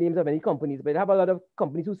call any names of any companies, but we have a lot of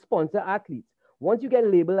companies who sponsor athletes. Once you get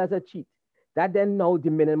labeled as a cheat, that then now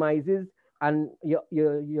deminimizes and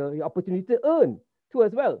your opportunity to earn too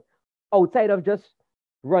as well, outside of just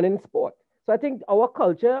running sport. So I think our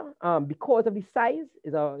culture, because of the size,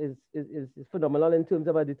 is phenomenal in terms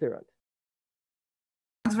of a deterrent.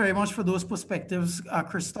 Thanks very much for those perspectives,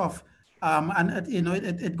 Christophe. And you know,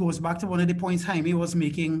 it goes back to one of the points Jaime was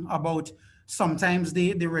making about sometimes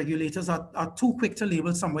the regulators are too quick to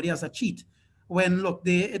label somebody as a cheat, when look,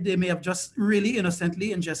 they may have just really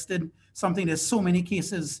innocently ingested something. There's so many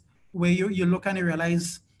cases where you look and you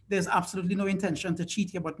realize there's absolutely no intention to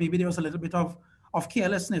cheat here, but maybe there was a little bit of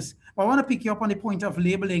carelessness. But I want to pick you up on the point of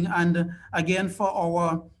labeling. And again, for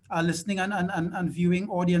our listening and viewing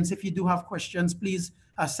audience, if you do have questions, please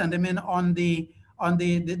send them in on the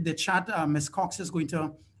chat. Ms. Cox is going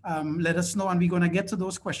to let us know, and we're going to get to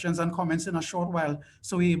those questions and comments in a short while,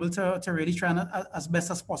 so we're able to really try and, as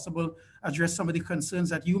best as possible, address some of the concerns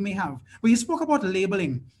that you may have. But you spoke about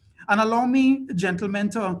labeling, and allow me, gentlemen,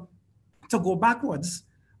 to go backwards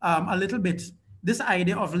a little bit. This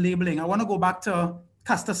idea of labeling, I want to go back to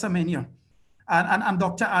Caster Semenya. And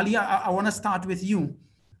Dr. Ali, I want to start with you,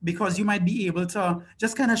 because you might be able to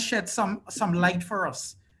just kind of shed some light for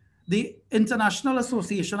us. The International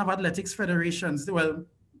Association of Athletics Federations, well,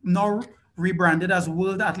 now rebranded as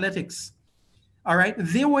World Athletics, all right,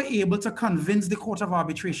 they were able to convince the Court of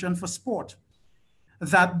Arbitration for Sport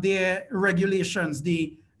that their regulations,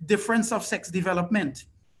 the difference of sex development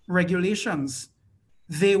regulations,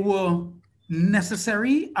 they were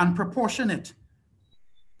necessary and proportionate.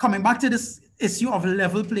 Coming back to this issue of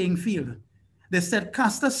level playing field, they said,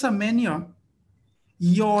 Caster Semenya,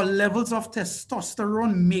 your levels of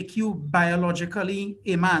testosterone make you biologically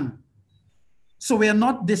a man. So we're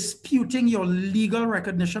not disputing your legal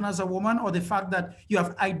recognition as a woman or the fact that you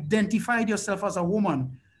have identified yourself as a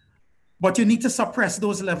woman, but you need to suppress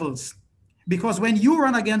those levels. Because when you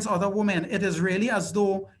run against other women, it is really as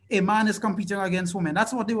though a man is competing against women.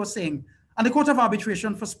 That's what they were saying. And the Court of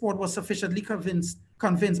Arbitration for Sport was sufficiently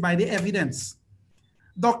convinced by the evidence.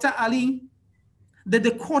 Dr. Ali, did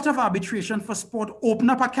the Court of Arbitration for Sport open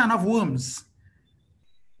up a can of worms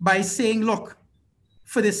by saying, look,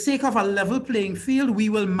 for the sake of a level playing field, we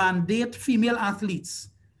will mandate female athletes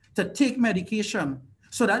to take medication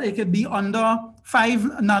so that it could be under 5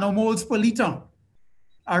 nanomoles per liter,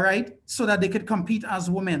 all right, so that they could compete as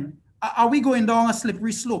women? Are we going down a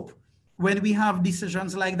slippery slope when we have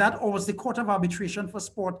decisions like that, or was the Court of Arbitration for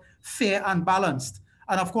Sport fair and balanced?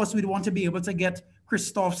 And of course, we'd want to be able to get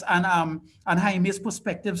Christoph's and Jaime's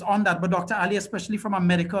perspectives on that, but Dr. Ali, especially from a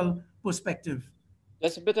medical perspective.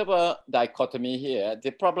 There's a bit of a dichotomy here. The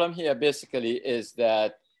problem here basically is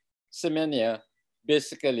that Semenya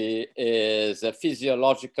basically is a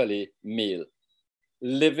physiologically male,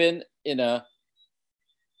 living in a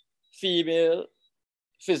female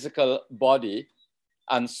physical body,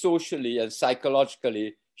 and socially and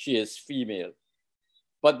psychologically, she is female.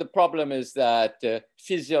 But the problem is that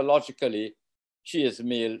physiologically, she is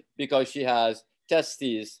male because she has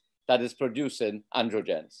testes that is producing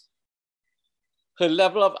androgens. Her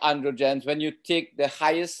level of androgens, when you take the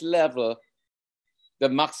highest level, the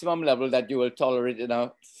maximum level that you will tolerate in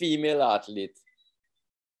a female athlete,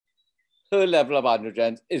 her level of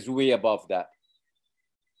androgens is way above that.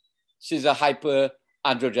 She's a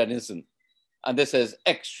hyperandrogenism, and this is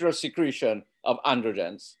extra secretion of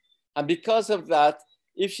androgens. And because of that,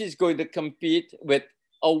 if she's going to compete with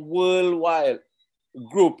a worldwide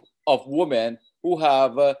group of women who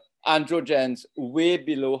have androgens way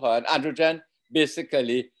below her, and androgen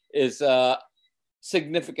basically is a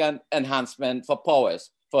significant enhancement for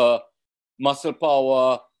powers, for muscle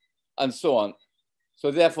power, and so on.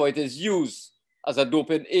 So therefore, it is used as a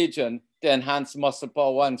doping agent to enhance muscle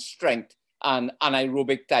power and strength and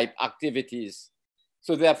anaerobic type activities.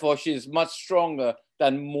 So therefore, she is much stronger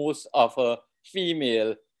than most of her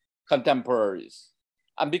female contemporaries.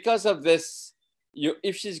 And because of this,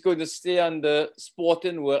 if she's going to stay on the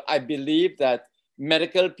sporting world, I believe that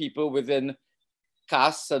medical people within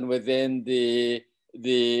CAS and within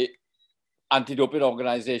the anti-doping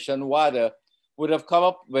organization, WADA, would have come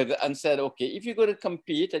up with and said, okay, if you're going to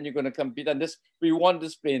compete and this, we want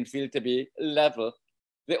this playing field to be level.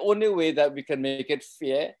 The only way that we can make it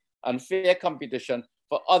fair and fair competition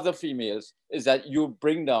for other females is that you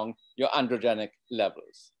bring down your androgenic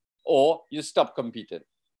levels or you stop competing.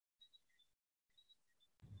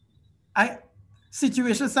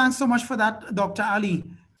 Situations, thanks so much for that, Dr. Ali.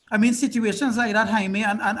 I mean, situations like that, Jaime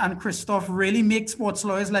and Christoph, really make sports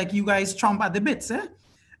lawyers like you guys chomp at the bits, eh?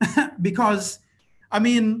 Because, I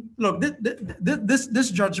mean, look,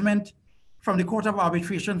 this judgment from the Court of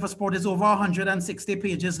Arbitration for Sport is over 160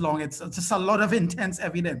 pages long. It's just a lot of intense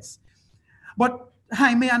evidence. But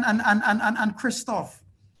Jaime and Christoph,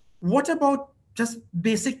 what about just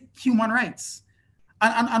basic human rights?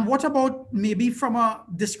 And what about maybe from a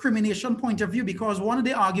discrimination point of view? Because one of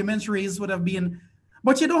the arguments raised would have been,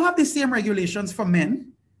 but you don't have the same regulations for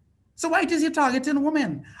men. So why is you targeting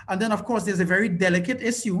women? And then, of course, there's a very delicate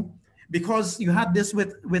issue because you had this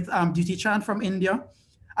with Dutee Chand from India,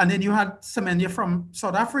 and then you had Semenya from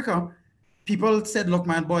South Africa. People said, look,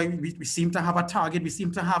 man, boy, we seem to have a target. We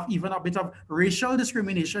seem to have even a bit of racial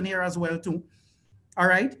discrimination here as well, too. All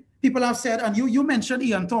right. People have said, and you mentioned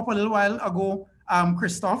Ian Thorpe a little while ago,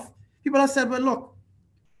 Christoph. People have said, well, look,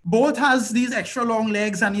 Bolt has these extra long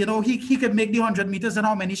legs, and he could make the 100 meters in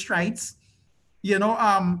how many strides.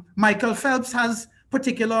 Michael Phelps has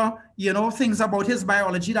particular things about his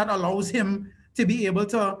biology that allows him to be able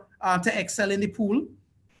to excel in the pool.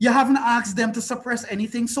 You haven't asked them to suppress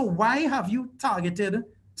anything, so why have you targeted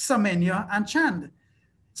Semenya and Chand?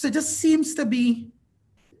 So it just seems to be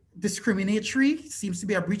discriminatory, seems to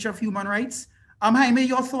be a breach of human rights. Jaime,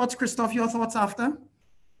 your thoughts? Christoph, your thoughts after?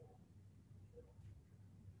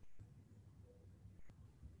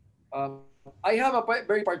 I have a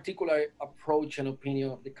very particular approach and opinion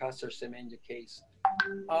of the Caster Semenya case.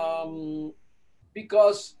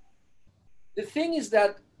 Because the thing is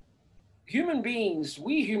that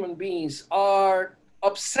we human beings are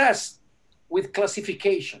obsessed with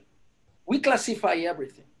classification. We classify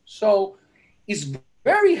everything. So it's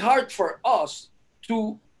very hard for us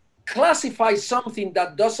to classify something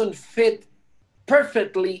that doesn't fit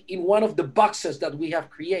perfectly in one of the boxes that we have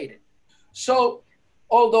created. So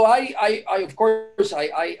although I of course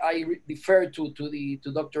I refer to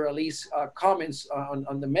Dr. Ali's comments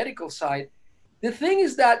on the medical side, the thing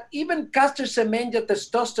is that even Caster Semenya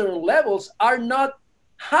testosterone levels are not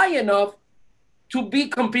high enough to be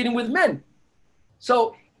competing with men.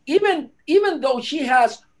 So even though she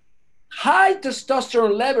has high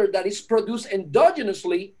testosterone level that is produced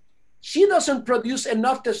endogenously, she doesn't produce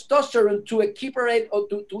enough testosterone to equiparate or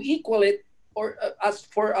to equal it, or as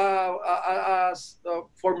for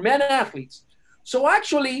men athletes. So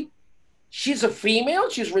actually, she's a female.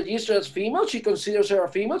 She's registered as female. She considers her a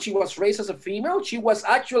female. She was raised as a female. She was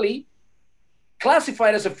actually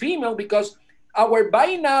classified as a female because our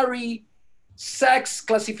binary sex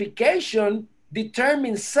classification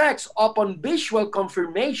determines sex upon visual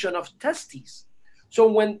confirmation of testes. So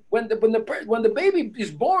when the baby is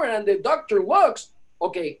born and the doctor looks,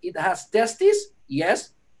 okay, it has testes,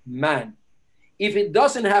 yes, man. If it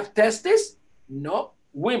doesn't have testes, no,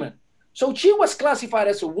 women. So she was classified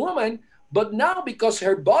as a woman, but now because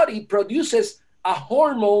her body produces a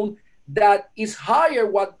hormone that is higher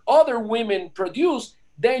what other women produce,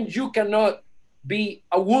 then you cannot be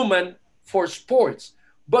a woman for sports.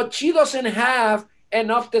 But she doesn't have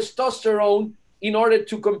enough testosterone in order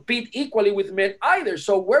to compete equally with men either.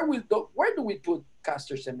 So where do we put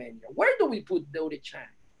Caster Semenya? Where do we put Dodi Chand?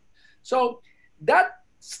 So that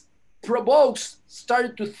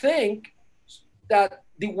started to think that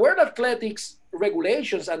the World Athletics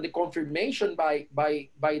regulations and the confirmation by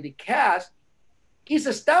the CAS is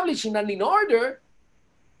establishing that in order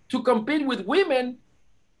to compete with women,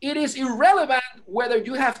 it is irrelevant whether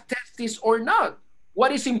you have testes or not.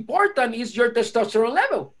 What is important is your testosterone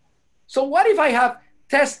level. So what if I have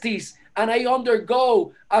testes and I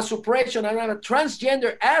undergo a suppression and I'm a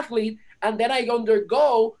transgender athlete, and then I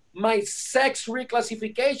undergo my sex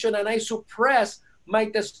reclassification and I suppress my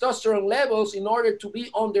testosterone levels in order to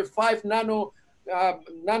be under 5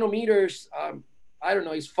 nanometers. I don't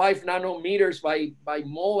know, it's 5 nanometers by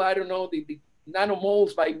mole. I don't know the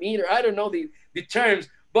nanomoles by meter. I don't know the terms.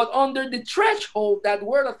 But under the threshold that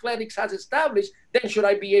World Athletics has established, then should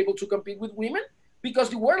I be able to compete with women? Because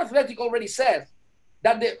the World Athletics already says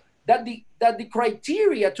that the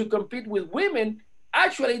criteria to compete with women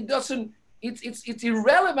actually doesn't. It's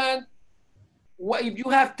irrelevant if you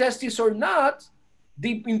have testes or not.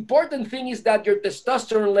 The important thing is that your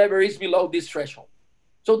testosterone level is below this threshold.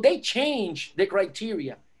 So they change the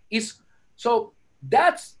criteria. So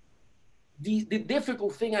that's the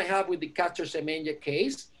difficult thing I have with the Caster Semenya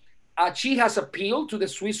case. She has appealed to the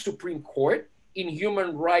Swiss Supreme Court in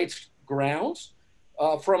human rights grounds.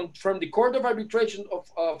 From the Court of Arbitration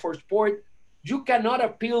for Sport, you cannot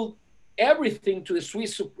appeal everything to the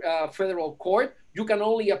Swiss Federal Court. You can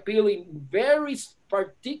only appeal in very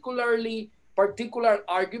particular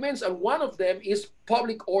arguments, and one of them is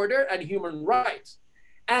public order and human rights.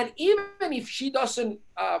 And even if she doesn't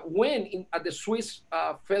win at the Swiss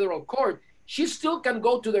Federal Court, she still can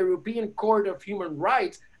go to the European Court of Human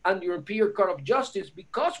Rights and the European Court of Justice,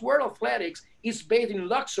 because World Athletics is based in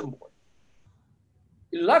Luxembourg.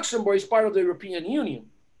 Luxembourg is part of the European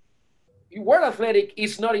Union. World Athletic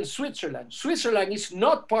is not in Switzerland. Switzerland is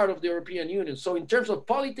not part of the European Union. So in terms of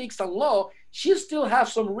politics and law, she still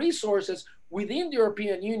has some resources within the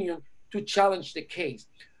European Union to challenge the case.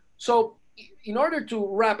 So in order to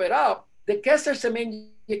wrap it up, the Caster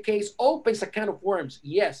Semenya case opens a can of worms,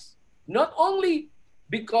 yes. Not only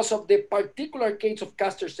because of the particular case of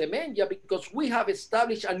Caster Semenya, because we have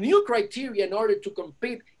established a new criteria in order to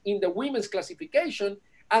compete in the women's classification,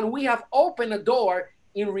 and we have opened a door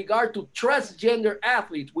in regard to transgender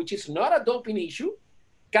athletes, which is not a doping issue.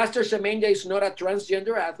 Caster Semenya is not a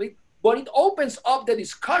transgender athlete, but it opens up the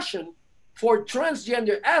discussion for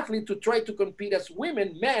transgender athletes to try to compete as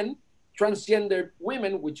women, men, transgender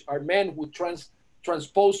women, which are men who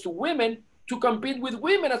transpose to women, to compete with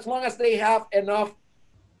women as long as they have enough,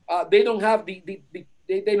 they don't have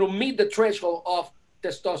they don't meet the threshold of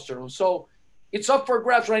testosterone. So it's up for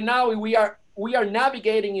grabs right now. We are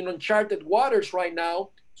navigating in uncharted waters right now.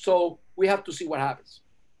 So we have to see what happens.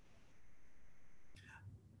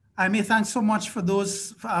 Jaime, thanks so much for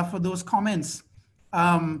those comments.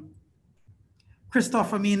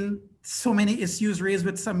 Christoph, I mean, so many issues raised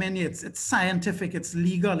with Semenya. It's scientific, it's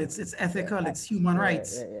legal, it's ethical, it's human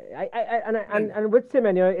rights. And with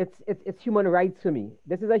Semenya, it's human rights for me.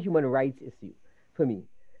 This is a human rights issue for me.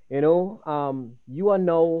 You know, you are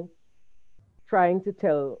now trying to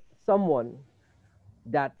tell someone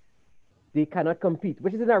that they cannot compete,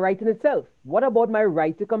 which is a right in itself. What about my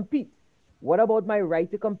right to compete? What about my right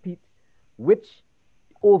to compete, which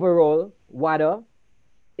overall WADA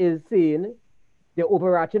is saying the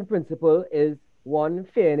overarching principle is one,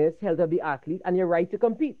 fairness, health of the athlete, and your right to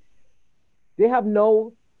compete. They have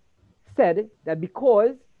now said that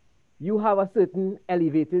because you have a certain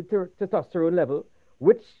elevated testosterone level,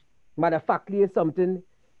 which matter of factly is something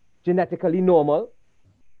genetically normal,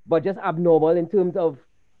 but just abnormal in terms of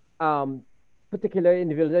particular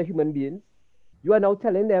individual human beings, you are now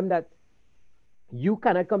telling them that you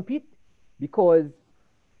cannot compete because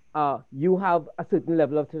you have a certain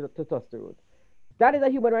level of testosterone. That is a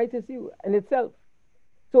human rights issue in itself.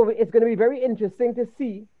 So it's going to be very interesting to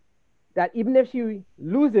see that even if she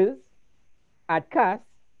loses at CAS,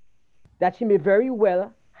 that she may very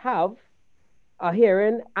well have a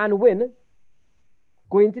hearing and win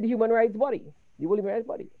going to the human rights body, the human rights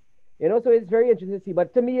body. You know, so it's very interesting to see.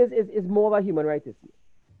 But to me, it's more of a human rights issue.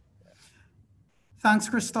 Thanks,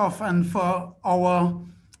 Christoph. And for our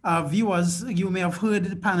viewers, you may have heard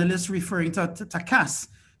the panelists referring to CAS.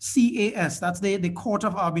 CAS, that's the Court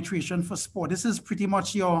of Arbitration for Sport. This is pretty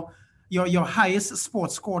much your highest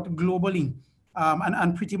sports court globally.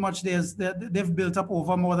 And pretty much they've built up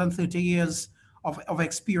over more than 30 years of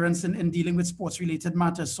experience in dealing with sports-related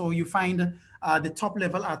matters. So you find the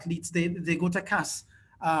top-level athletes, they go to CAS,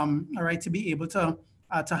 all right, to be able to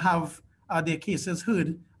have their cases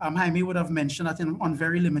heard. Jaime would have mentioned that on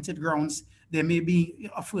very limited grounds, there may be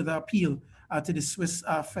a further appeal to the Swiss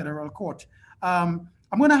Federal Court.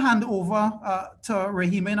 I'm going to hand over to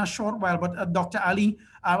Rahima in a short while, but Dr. Ali,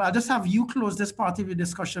 I'll just have you close this part of the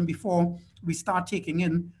discussion before we start taking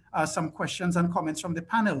in some questions and comments from the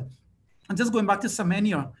panel. And just going back to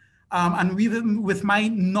Semenya, and with my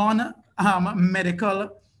non-medical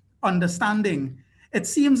understanding, it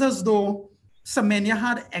seems as though Semenya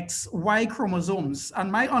had XY chromosomes.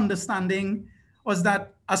 And my understanding was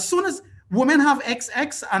that as soon as women have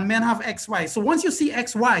XX and men have XY, so once you see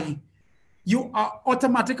XY, you are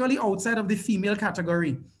automatically outside of the female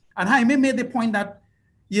category. And Jaime made the point that,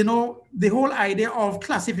 you know, the whole idea of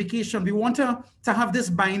classification, we want to have this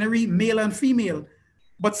binary male and female,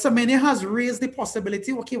 but Semenya has raised the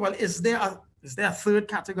possibility, okay, well, is there a third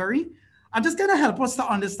category? I'm just going to help us to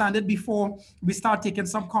understand it before we start taking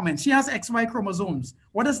some comments. She has XY chromosomes.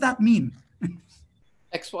 What does that mean?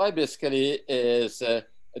 XY basically is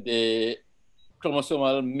the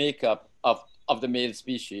chromosomal makeup of the male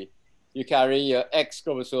species. You carry your X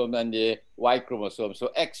chromosome and the Y chromosome.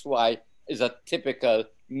 So XY is a typical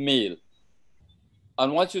male.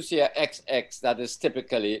 And once you see a XX, that is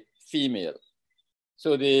typically female.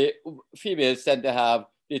 So the females tend to have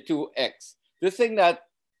the 2X. The thing that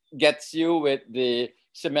gets you with the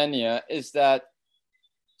Semenya is that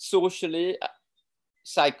socially,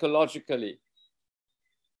 psychologically,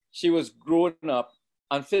 she was grown up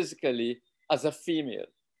and physically as a female.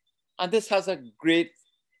 And this has a great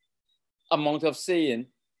amount of saying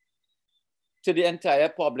to the entire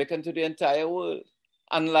public and to the entire world.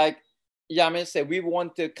 And like Jaime said, we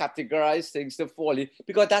want to categorize things to fall in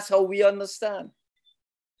because that's how we understand.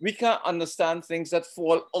 We can't understand things that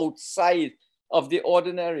fall outside of the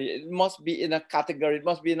ordinary. It must be in a category, it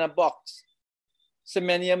must be in a box.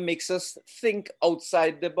 Semenya makes us think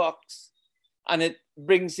outside the box. And it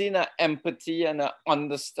brings in an empathy and an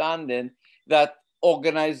understanding that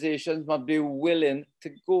organizations must be willing to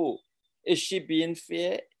go. Is she being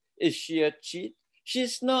fair? Is she a cheat?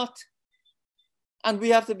 She's not. And we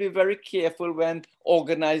have to be very careful when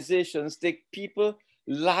organizations take people's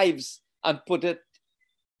lives and put it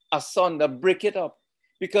asunder, break it up,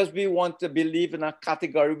 because we want to believe in a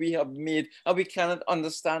category we have made and we cannot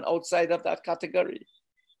understand outside of that category.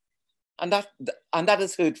 And that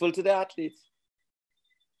is hurtful to the athletes.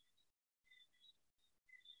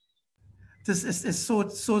 this is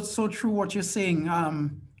so true what you're saying.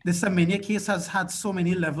 The Semenya case has had so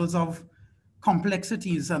many levels of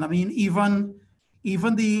complexities, and I mean, even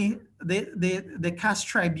the CAS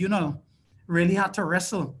tribunal really had to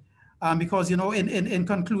wrestle, because in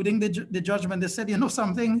concluding the judgment, they said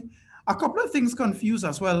something. A couple of things confuse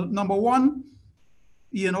us. Well, number one,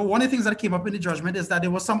 one of the things that came up in the judgment is that there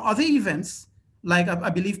were some other events, like I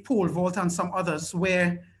believe pole vault and some others,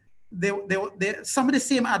 where some of the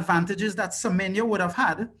same advantages that Semenya would have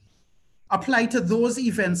had apply to those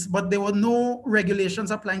events, but there were no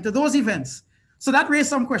regulations applying to those events. So that raised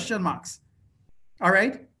some question marks. All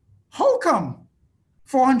right. How come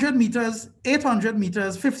 400 meters, 800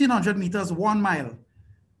 meters, 1500 meters, 1 mile?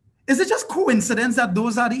 Is it just coincidence that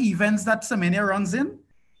those are the events that Semenya runs in?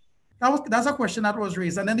 That's a question that was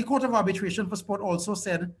raised. And then the Court of Arbitration for Sport also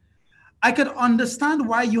said, I could understand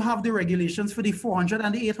why you have the regulations for the 400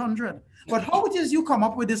 and the 800, but how it is you come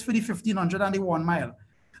up with this for the 1500 and the 1 mile?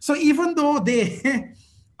 So even though they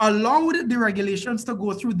allowed the regulations to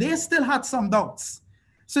go through, they still had some doubts.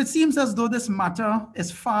 So it seems as though this matter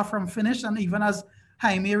is far from finished. And even as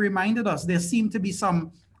Jaime reminded us, there seem to be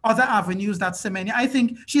some other avenues that Semenya, I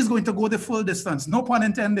think she's going to go the full distance, no pun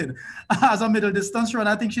intended. As a middle distance runner,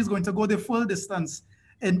 I think she's going to go the full distance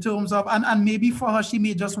in terms of, and maybe for her, she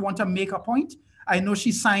may just want to make a point. I know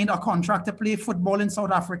she signed a contract to play football in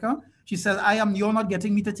South Africa. She says, you're not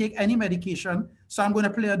getting me to take any medication, so I'm going to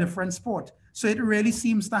play a different sport. So it really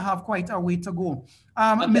seems to have quite a way to go.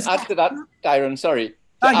 And to add to that, Tyrone, sorry.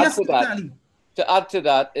 To add to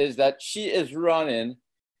that is that she is running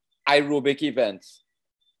aerobic events.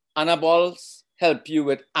 Anabols help you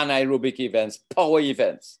with anaerobic events, power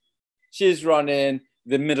events. She's running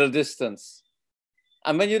the middle distance.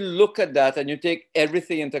 And when you look at that and you take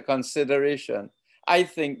everything into consideration, I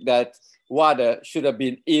think that WADA should have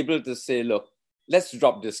been able to say, look, let's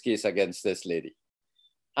drop this case against this lady.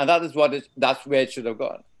 And that's where it should have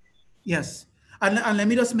gone. Yes. And let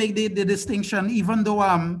me just make the distinction, even though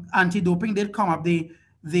anti-doping did come up, the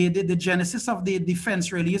genesis of the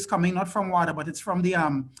defense really is coming not from WADA, but it's from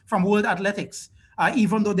from World Athletics,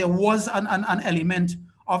 even though there was an element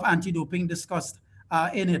of anti-doping discussed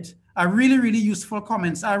in it. Really, really useful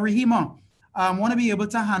comments. Rahima, I want to be able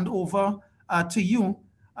to hand over to you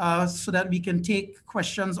so that we can take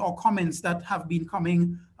questions or comments that have been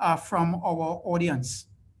coming from our audience.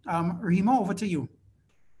 Rahima, over to you.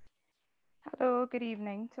 Hello, good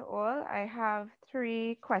evening to all. I have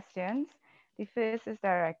 3 questions. The first is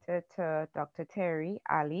directed to Dr. Terry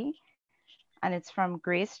Ali, and it's from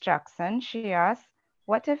Grace Jackson. She asks,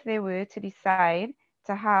 what if they were to decide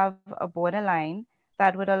to have a borderline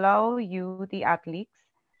that would allow you, the athletes,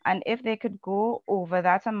 and if they could go over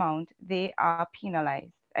that amount, they are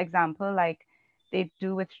penalized? Example, like they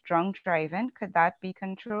do with drunk driving, could that be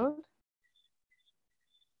controlled?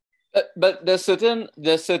 But there's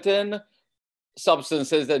certain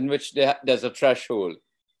substances in which there's a threshold.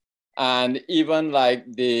 And even like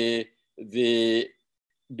the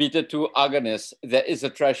beta-2 agonists, there is a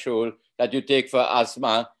threshold that you take for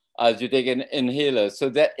asthma as you take an inhaler. So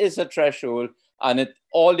there is a threshold, and it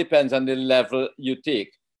all depends on the level you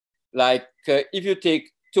take. Like if you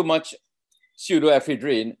take too much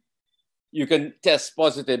pseudoephedrine, you can test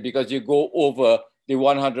positive because you go over the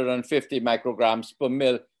 150 micrograms per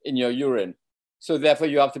mil in your urine. So therefore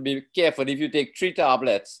you have to be careful. If you take 3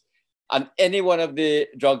 tablets and any one of the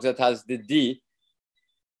drugs that has the D,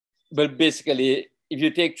 but basically if you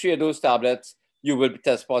take 3 of those tablets, you will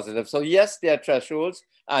test positive. So yes, there are thresholds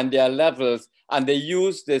and there are levels, and they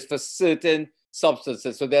use this for certain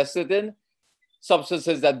substances. So there are certain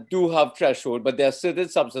substances that do have threshold, but there are certain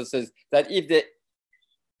substances that if they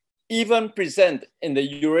even present in the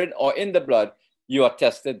urine or in the blood, you are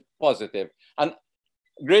tested positive. And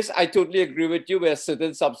Grace, I totally agree with you. Where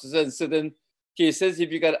certain substances in certain cases,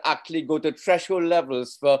 if you can actually go to threshold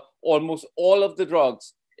levels for almost all of the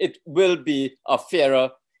drugs, it will be a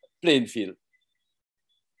fairer playing field.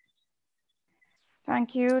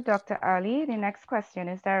 Thank you, Dr. Ali. The next question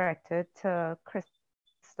is directed to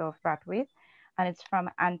Christoph Brathwaite, and it's from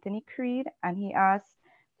Anthony Creed, and he asks,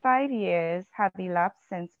 5 years have elapsed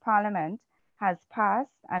since Parliament has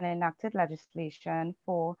passed and enacted legislation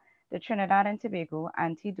for the Trinidad and Tobago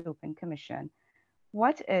Anti-Doping Commission.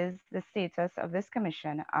 What is the status of this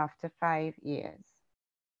commission after 5 years?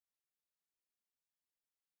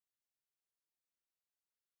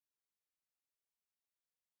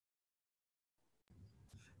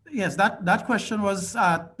 Yes, that question was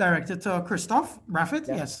directed to Christoph Brathwaite.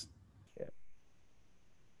 Yeah. Yes. Yeah.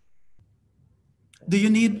 Do you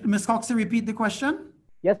need Ms. Cox to repeat the question?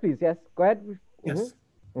 Yes, please. Yes, go ahead. Yes.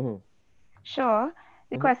 Sure.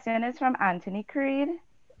 The question is from Anthony Creed,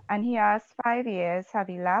 and he asks, 5 years have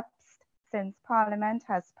elapsed since Parliament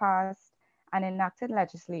has passed and enacted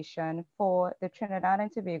legislation for the Trinidad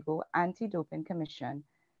and Tobago Anti-Doping Commission.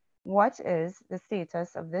 What is the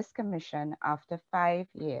status of this commission after 5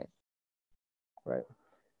 years?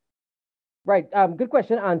 Right. Good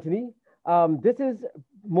question, Anthony. This is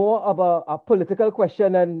more of a political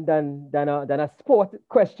question than a sport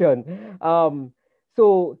question.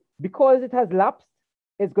 So because it has lapsed,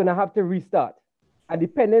 it's going to have to restart. And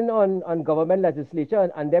depending on government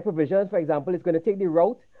legislation and their provisions, for example, it's going to take the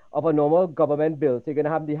route of a normal government bill. So you're going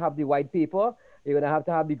to have the white paper, you're going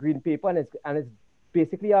to have the green paper, and it's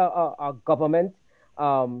basically a government,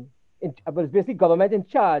 but it's basically government in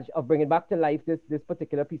charge of bringing back to life this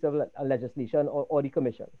particular piece of legislation or the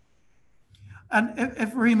commission. And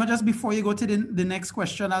if Rima, just before you go to the next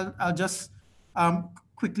question, I'll just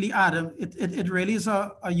quickly add, it really is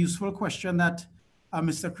a useful question that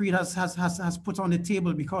Mr. Creed has put on the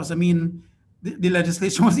table, because I mean, the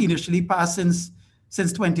legislation was initially passed since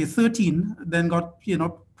 2013, then got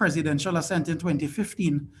presidential assent in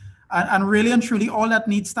 2015, and really and truly all that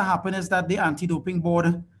needs to happen is that the anti-doping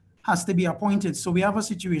board has to be appointed. So we have a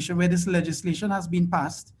situation where this legislation has been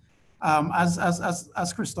passed,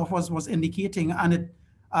 as Christoph was indicating, and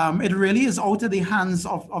it really is out of the hands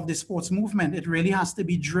of the sports movement. It really has to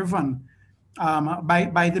be driven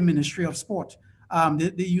by the Ministry of Sport.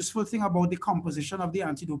 The useful thing about the composition of the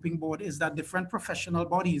anti-doping board is that different professional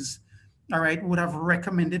bodies, all right, would have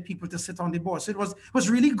recommended people to sit on the board. So it was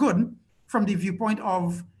really good from the viewpoint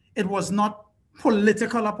of it was not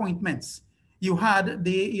political appointments. You had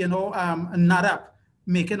the NADAP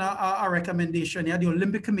making a recommendation. You had the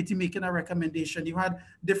Olympic Committee making a recommendation. You had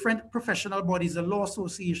different professional bodies, the Law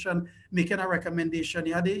Association making a recommendation.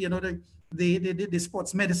 You had the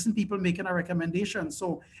sports medicine people making a recommendation.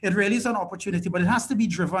 So it really is an opportunity, but it has to be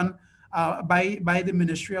driven by the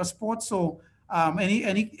Ministry of Sport. So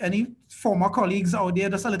any former colleagues out there,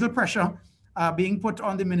 there's a little pressure being put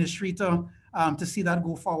on the ministry to see that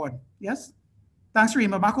go forward. Yes? Thanks,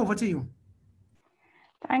 Rima. Back over to you.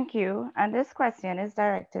 Thank you. And this question is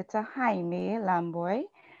directed to Jaime Lamboy,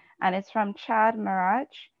 and it's from Chad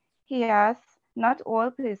Maraj. He asks, not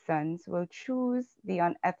all persons will choose the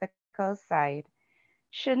unethical side.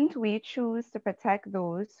 Shouldn't we choose to protect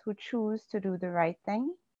those who choose to do the right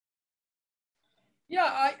thing?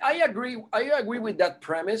 Yeah, I agree. I agree with that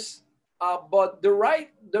premise. But the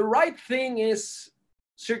right thing is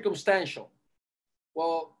circumstantial.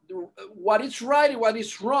 Well, what is right and what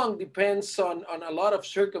is wrong depends on a lot of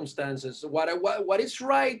circumstances. What is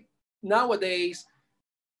right nowadays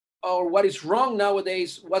or what is wrong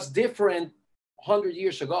nowadays was different 100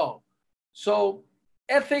 years ago. So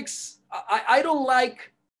ethics, I don't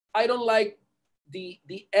like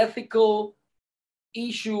the ethical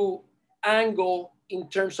issue angle in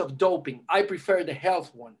terms of doping. I prefer the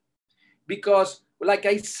health one because, like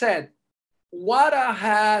I said, WADA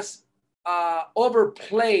has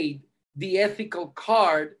overplayed the ethical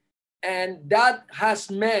card, and that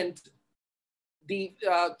has meant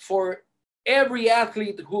for every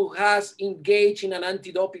athlete who has engaged in an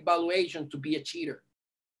anti-doping evaluation to be a cheater.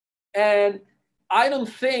 And I don't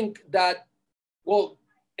think that, well,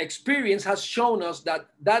 experience has shown us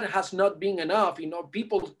that that has not been enough.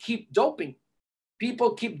 People keep doping.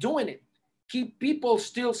 People keep doing it. Keep people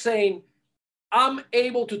still saying, I'm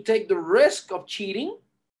able to take the risk of cheating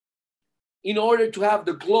in order to have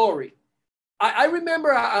the glory. I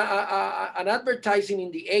remember an advertising in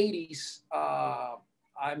the 80s.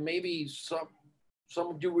 Maybe some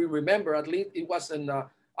of you will remember, at least it was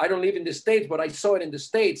I don't live in the States, but I saw it in the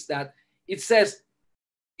States, that it says,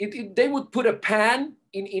 they would put a pan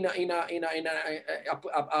in a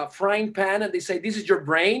frying pan, and they say, this is your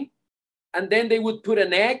brain. And then they would put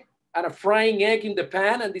an egg and a frying egg in the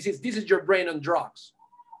pan, and this is your brain on drugs.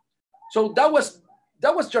 So that was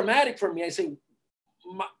dramatic for me. I say,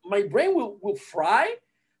 my brain will fry.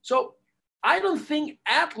 So I don't think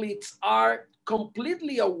athletes are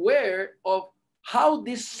completely aware of how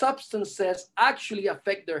these substances actually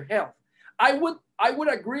affect their health. I would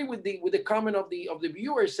agree with the comment of the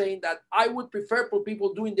viewer saying that I would prefer for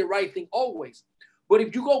people doing the right thing always. But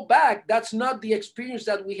if you go back, that's not the experience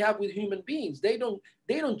that we have with human beings. They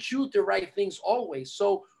don't choose the right things always.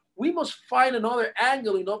 So we must find another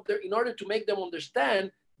angle in order to make them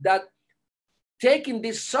understand that taking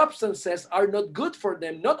these substances are not good for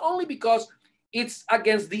them, not only because it's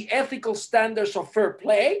against the ethical standards of fair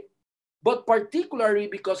play, but particularly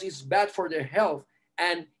because it's bad for their health.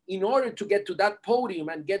 And in order to get to that podium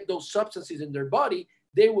and get those substances in their body,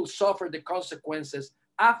 they will suffer the consequences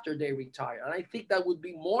after they retire. And I think that would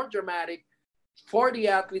be more dramatic for the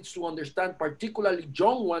athletes to understand, particularly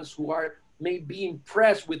young ones who are may be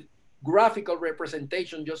impressed with graphical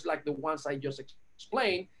representation, just like the ones I just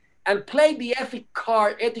explained, and play the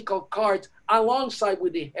ethical cards alongside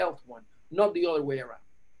with the health one, not the other way around.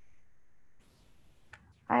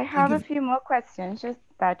 I have a few more questions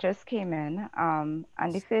that just came in. And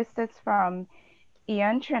the first is from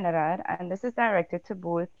Ian Trinidad, and this is directed to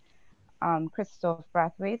both Christoph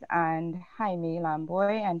Brathwaite and Jaime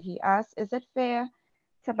Lamboy. And he asks, is it fair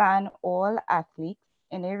to ban all athletes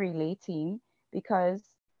in a relay team because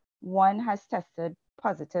one has tested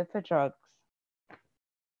positive for drugs?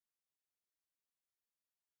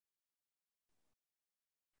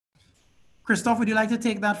 Christoph, would you like to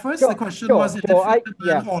take that first? Sure, The question sure, was if sure.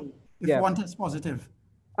 if one is positive.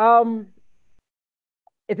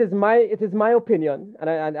 It is my opinion, and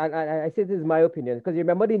I say it is my opinion because you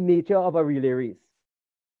remember the nature of a relay race.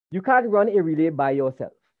 You can't run a relay by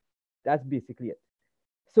yourself. That's basically it.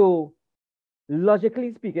 So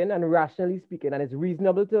logically speaking and rationally speaking, and it's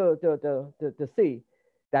reasonable to say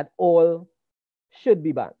that all should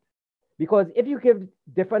be banned. Because if you give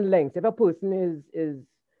different lengths, if a person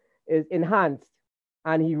is enhanced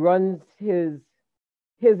and he runs his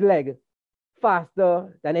leg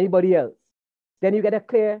faster than anybody else, then you get a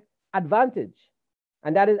clear advantage.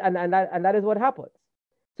 And that is what happens.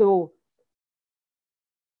 So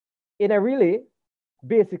in a relay,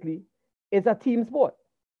 basically, it's a team sport.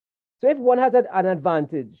 So if one has an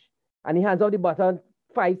advantage and he hands off the baton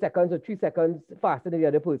 5 seconds or 3 seconds faster than the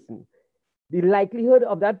other person, the likelihood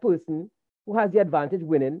of that person who has the advantage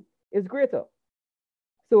winning is greater.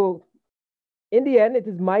 So in the end, it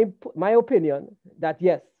is my opinion that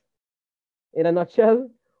yes, in a nutshell,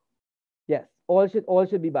 yes, all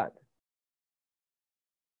should be banned.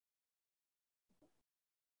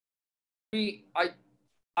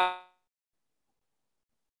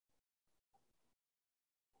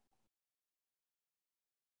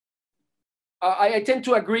 I tend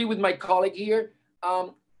to agree with my colleague here.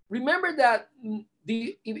 Remember that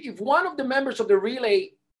if one of the members of the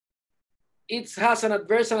relay has an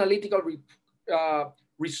adverse analytical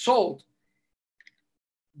result,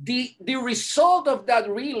 the result of that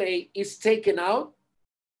relay is taken out,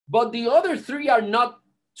 but the other 3 are not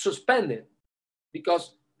suspended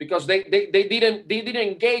because they didn't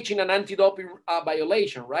engage in an anti-doping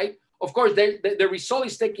violation, right? Of course, the result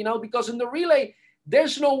is taken out because in the relay,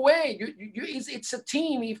 there's no way. It's a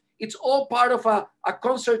team. If it's all part of a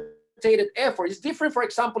concerted effort. It's different, for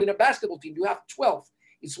example, in a basketball team, you have 12.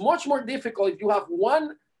 It's much more difficult if you have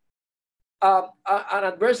an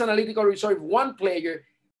adverse analytical result of one player.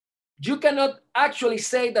 You cannot actually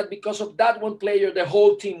say that because of that one player, the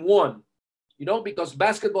whole team won, because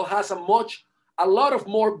basketball has a lot of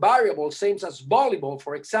more variables, same as volleyball,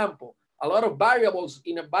 for example, a lot of variables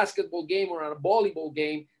in a basketball game or in a volleyball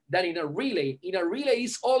game than in a relay. In a relay,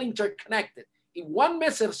 it's all interconnected. If one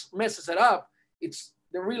messes it up,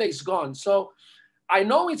 the relay is gone. So I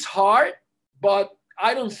know it's hard, but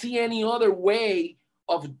I don't see any other way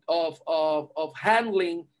of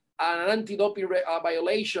handling an anti-doping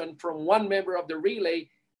violation from one member of the relay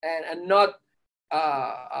and not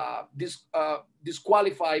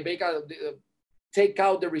disqualify, take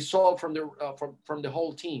out the result from the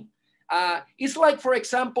whole team. It's like, for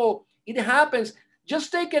example, it happens.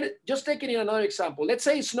 Just take it in another example. Let's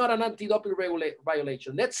say it's not an anti-doping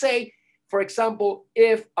violation. Let's say, for example,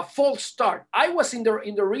 if a false start. I was in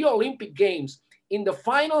the Rio Olympic Games in the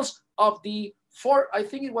finals of I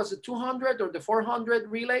think it was the 200 or the 400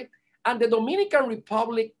 relay, and the Dominican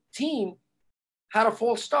Republic team had a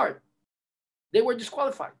false start. They were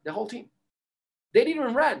disqualified, the whole team. They didn't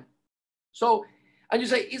even run. So, and you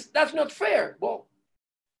say, that's not fair. Well,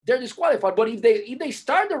 they're disqualified. But if they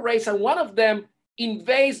start the race and one of them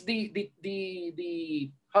invades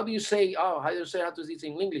the how do you say it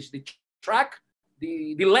in English, the track,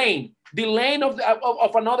 the lane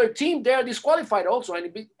of another team, they're disqualified also.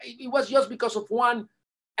 And it was just because of one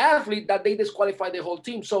athlete that they disqualified the whole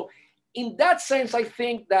team. So in that sense, I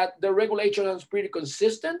think that the regulation is pretty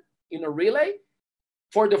consistent in a relay.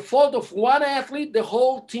 For the fault of one athlete, the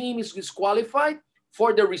whole team is disqualified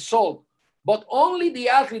for the result. But only the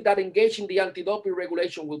athlete that engaged in the anti-doping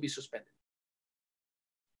regulation will be suspended.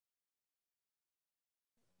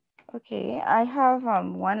 Okay, I have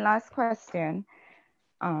one last question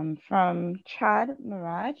from Chad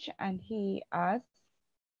Miraj, and he asks,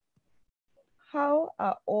 how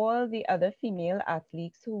are all the other female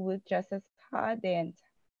athletes who work just as hard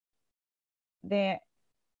their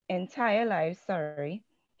entire lives,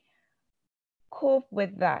 cope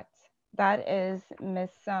with that? That is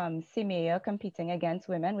Miss Simea competing against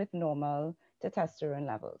women with normal testosterone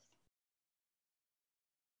levels.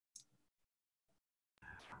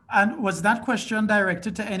 And was that question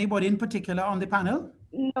directed to anybody in particular on the panel?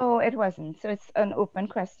 No, it wasn't. So it's an open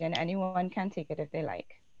question. Anyone can take it if they like.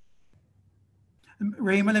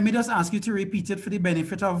 Raymond, let me just ask you to repeat it for the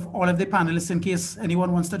benefit of all of the panelists in case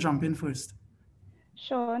anyone wants to jump in first.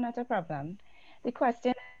 Sure, not a problem. The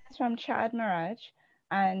question is from Chad Mirage,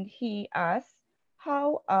 and he asks,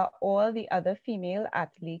 how are all the other female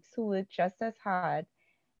athletes who work just as hard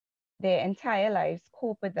their entire lives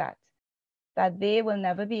cope with that they will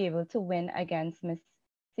never be able to win against Miss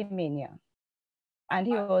Semenya? And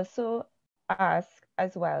he also asks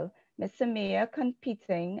as well, Miss Semenya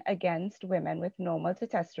competing against women with normal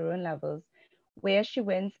testosterone levels, where she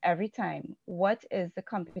wins every time. What is the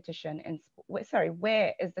competition in sport? Sorry,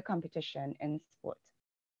 where is the competition in sport?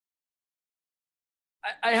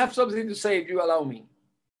 I have something to say if you allow me.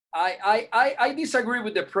 I disagree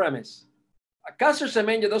with the premise. Caster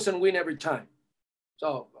Semenya doesn't win every time.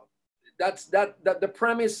 So that's the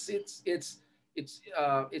premise. It's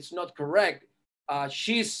not correct.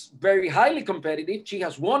 She's very highly competitive. She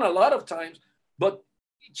has won a lot of times, but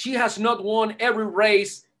she has not won every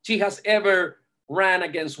race she has ever ran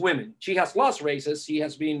against women. She has lost races. She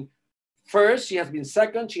has been first, she has been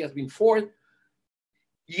second, she has been fourth.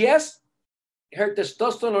 Yes, her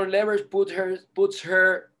testosterone levels puts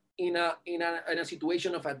her in a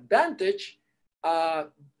situation of advantage,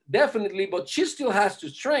 definitely, but she still has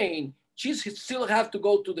to train. She still has to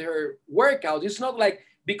go to her workout. It's not like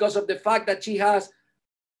because of the fact that she has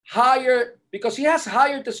higher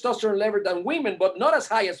testosterone level than women, but not as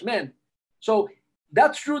high as men. So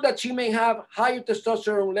that's true that she may have higher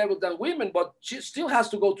testosterone level than women, but she still has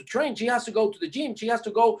to go to train. She has to go to the gym. She has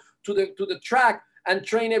to go to the track and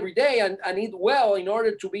train every day and eat well in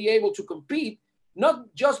order to be able to compete.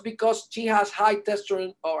 Not just because she has high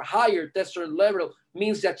testosterone or higher testosterone level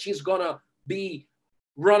means that she's gonna be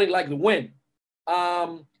running like the wind.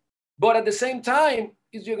 But at the same time,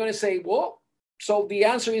 you're gonna say, well, so the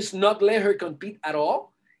answer is not let her compete at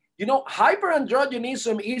all. You know,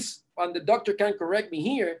 hyperandrogenism is, and the doctor can correct me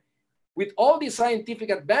here, with all these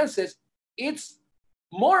scientific advances, it's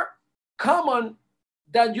more common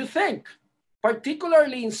than you think.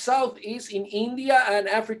 Particularly in Southeast, in India and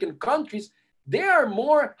African countries, there are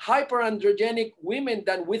more hyperandrogenic women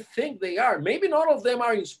than we think they are. Maybe not all of them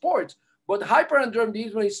are in sports, but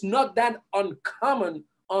hyperandrogenism is not that uncommon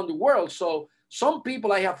on the world. So some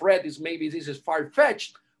people I have read maybe this is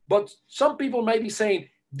far-fetched, but some people might be saying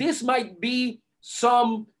this might be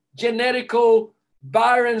some genetical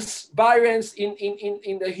variance in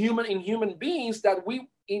human beings that we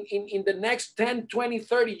in the next 10, 20,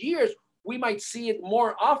 30 years, we might see it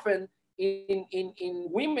more often in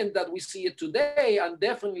women that we see it today, and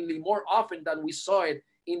definitely more often than we saw it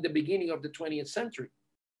in the beginning of the 20th century.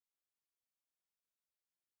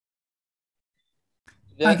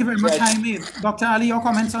 Thank you very much, Jaime. Dr. Ali, your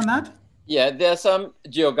comments on that? Yeah, there are some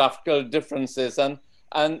geographical differences.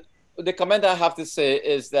 And the comment I have to say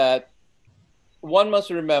is that one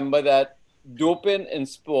must remember that doping in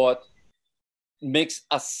sport makes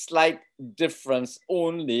a slight difference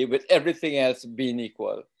only with everything else being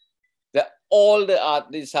equal. That all the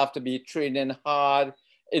athletes have to be training hard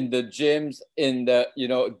in the gyms, in the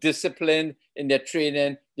discipline, in their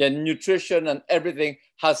training, their nutrition and everything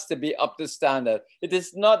has to be up to standard. It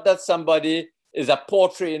is not that somebody is a poor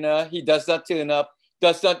trainer, he does not turn up,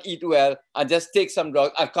 does not eat well, and just take some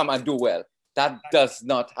drugs and come and do well. That does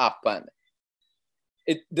not happen.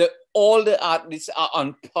 All the athletes are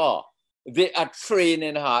on par. They are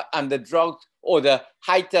training hard, and the drugs or the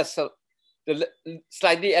the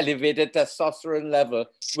slightly elevated testosterone level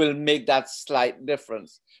will make that slight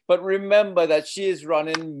difference. But remember that she is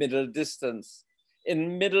running middle distance.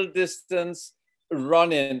 In middle distance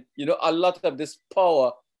running, a lot of this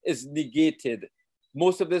power is negated.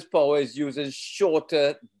 Most of this power is used in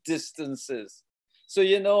shorter distances.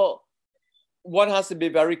 So, one has to be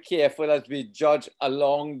very careful as we judge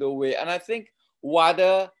along the way. And I think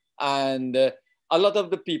WADA and a lot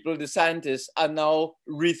of the people, the scientists, are now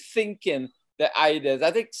rethinking the ideas.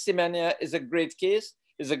 I think Semenya is a great case,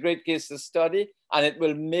 to study, and it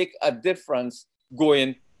will make a difference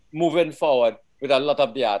moving forward with a lot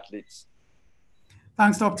of the athletes.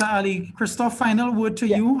 Thanks, Dr. Ali. Christophe, final word to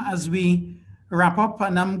you as we wrap up,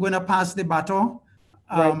 and I'm going to pass the baton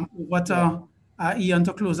over to Ian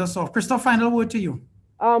to close us off. Christophe, final word to you.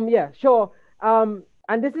 Yeah, sure. And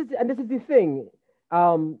this is the thing.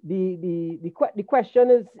 The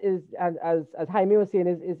question is as Jaime was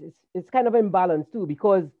saying, is kind of imbalanced too,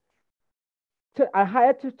 because a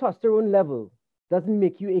higher testosterone level doesn't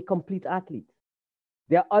make you a complete athlete.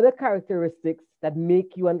 There are other characteristics that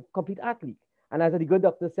make you a complete athlete. And as the good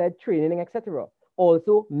doctor said, training, etc.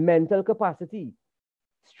 also mental capacity,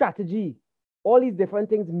 strategy. All these different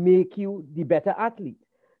things make you the better athlete.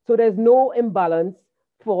 So there's no imbalance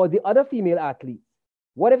for the other female athletes.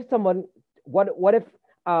 What if someone, what if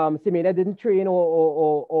Semenya didn't train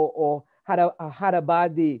or had a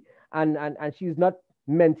bad day and she's not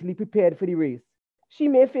mentally prepared for the race? She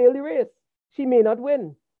may fail the race. She may not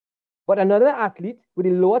win. But another athlete with a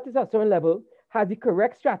lower testosterone level has the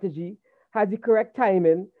correct strategy, has the correct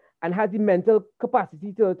timing, and has the mental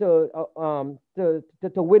capacity to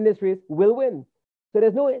win this race, will win. So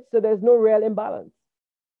there's no real imbalance.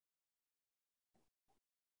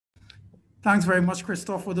 Thanks very much,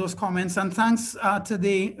 Christophe, for those comments. And thanks to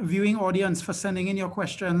the viewing audience for sending in your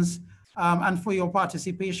questions and for your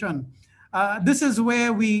participation. This is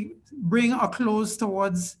where we bring a close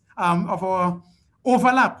towards of our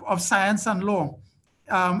overlap of science and law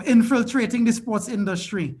infiltrating the sports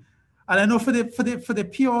industry. And I know for the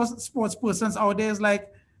pure sports persons out there, it's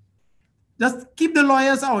like, just keep the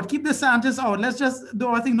lawyers out, keep the scientists out. Let's just do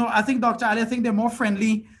our thing. No, I think Dr. Ali, I think they're more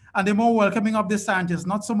friendly and they're more welcoming of the scientists,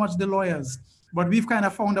 not so much the lawyers. But we've kind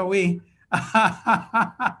of found a way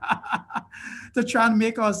to try and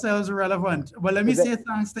make ourselves relevant. But let me say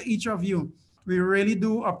thanks to each of you. We really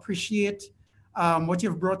do appreciate what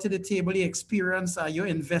you've brought to the table, the experience, your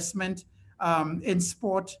investment in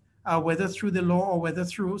sport, whether through the law or whether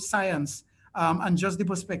through science, and just the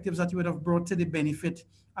perspectives that you would have brought to the benefit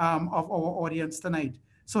of our audience tonight.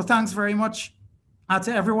 So thanks very much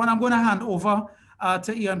to everyone. I'm going to hand over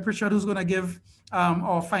to Ian Pritchard, who's going to give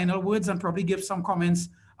our final words and probably give some comments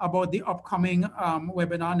about the upcoming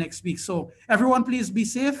webinar next week. So everyone, please be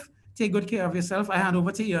safe. Take good care of yourself. I hand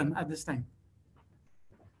over to Ian at this time.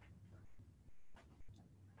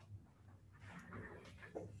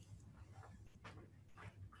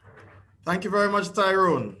 Thank you very much,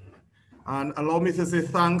 Tyrone. And allow me to say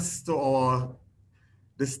thanks to our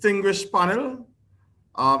distinguished panel.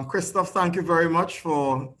 Christophe, thank you very much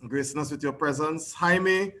for gracing us with your presence.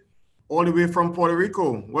 Jaime, all the way from Puerto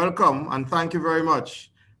Rico, welcome and thank you very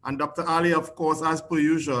much. And Dr. Ali, of course, as per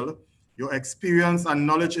usual, your experience and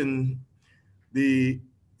knowledge in the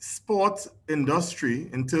sport industry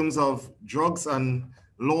in terms of drugs and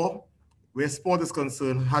law, where sport is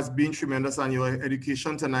concerned, has been tremendous, and your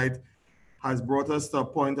education tonight has brought us to a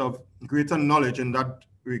point of greater knowledge in that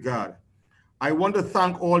regard. I want to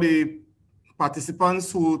thank all the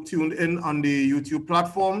participants who tuned in on the YouTube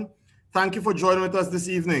platform. Thank you for joining with us this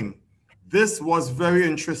evening. This was very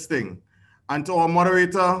interesting. And to our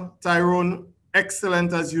moderator, Tyrone,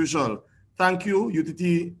 excellent as usual. Thank you.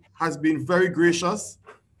 UTT has been very gracious.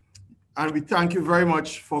 And we thank you very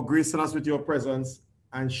much for gracing us with your presence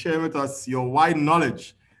and sharing with us your wide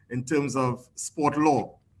knowledge in terms of sport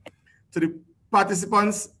law. To the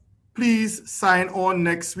participants, please sign on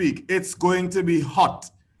next week. It's going to be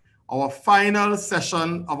hot. Our final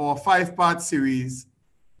session of our 5-part series,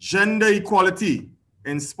 Gender Equality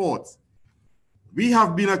in Sports. We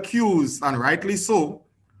have been accused, and rightly so,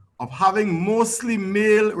 of having mostly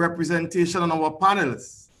male representation on our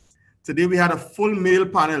panels. Today we had a full male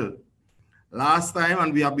panel. Last time,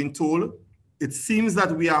 and we have been told, it seems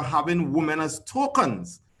that we are having women as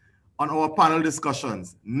tokens on our panel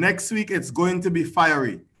discussions. Next week, it's going to be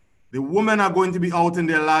fiery. The women are going to be out in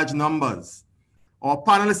their large numbers. Our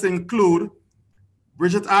panelists include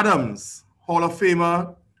Bridget Adams, Hall of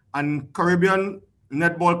Famer and Caribbean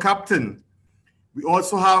netball captain. We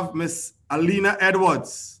also have Miss Alina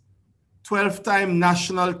Edwards, 12-time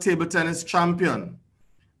national table tennis champion.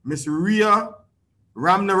 Miss Ria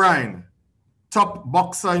Ramnarine, top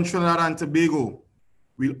boxer in Trinidad and Tobago.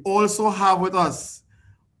 We'll also have with us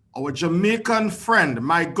our Jamaican friend,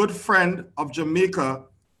 my good friend of Jamaica,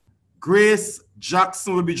 Grace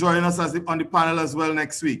Jackson, will be joining us on the panel as well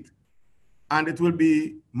next week. And it will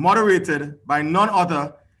be moderated by none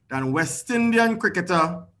other than West Indian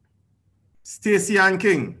cricketer Stacey Ann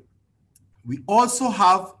King. We also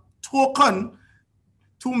have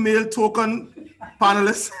two male token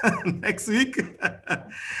panelists next week.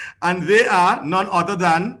 And they are none other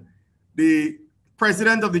than the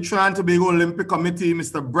President of the Trinidad and Tobago Olympic Committee,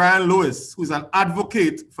 Mr. Brian Lewis, who's an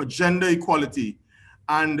advocate for gender equality,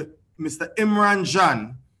 and Mr. Imran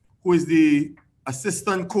Jan, who is the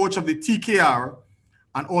assistant coach of the TKR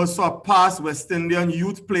and also a past West Indian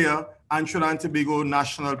youth player and Trinidad and Tobago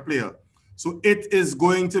national player. So it is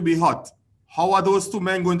going to be hot. How are those two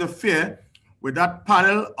men going to fare with that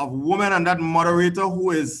panel of women and that moderator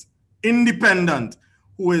who is independent,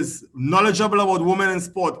 who is knowledgeable about women in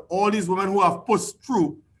sport, all these women who have pushed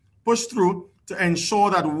through to ensure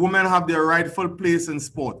that women have their rightful place in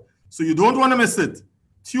sport. So you don't want to miss it.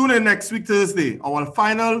 Tune in next week, Thursday, our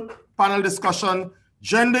final panel discussion,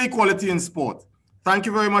 Gender Equality in Sport. Thank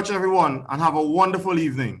you very much, everyone, and have a wonderful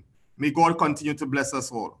evening. May God continue to bless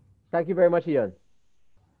us all. Thank you very much, Ian.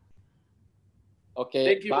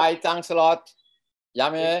 Okay, bye. Thanks a lot.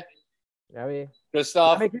 Yami. Yami.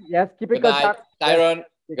 Christoph. Yes, keep in good night. contact. Tyron,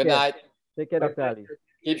 Yes, good night. Take care, Dr. Ali.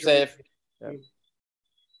 Keep safe. Yeah.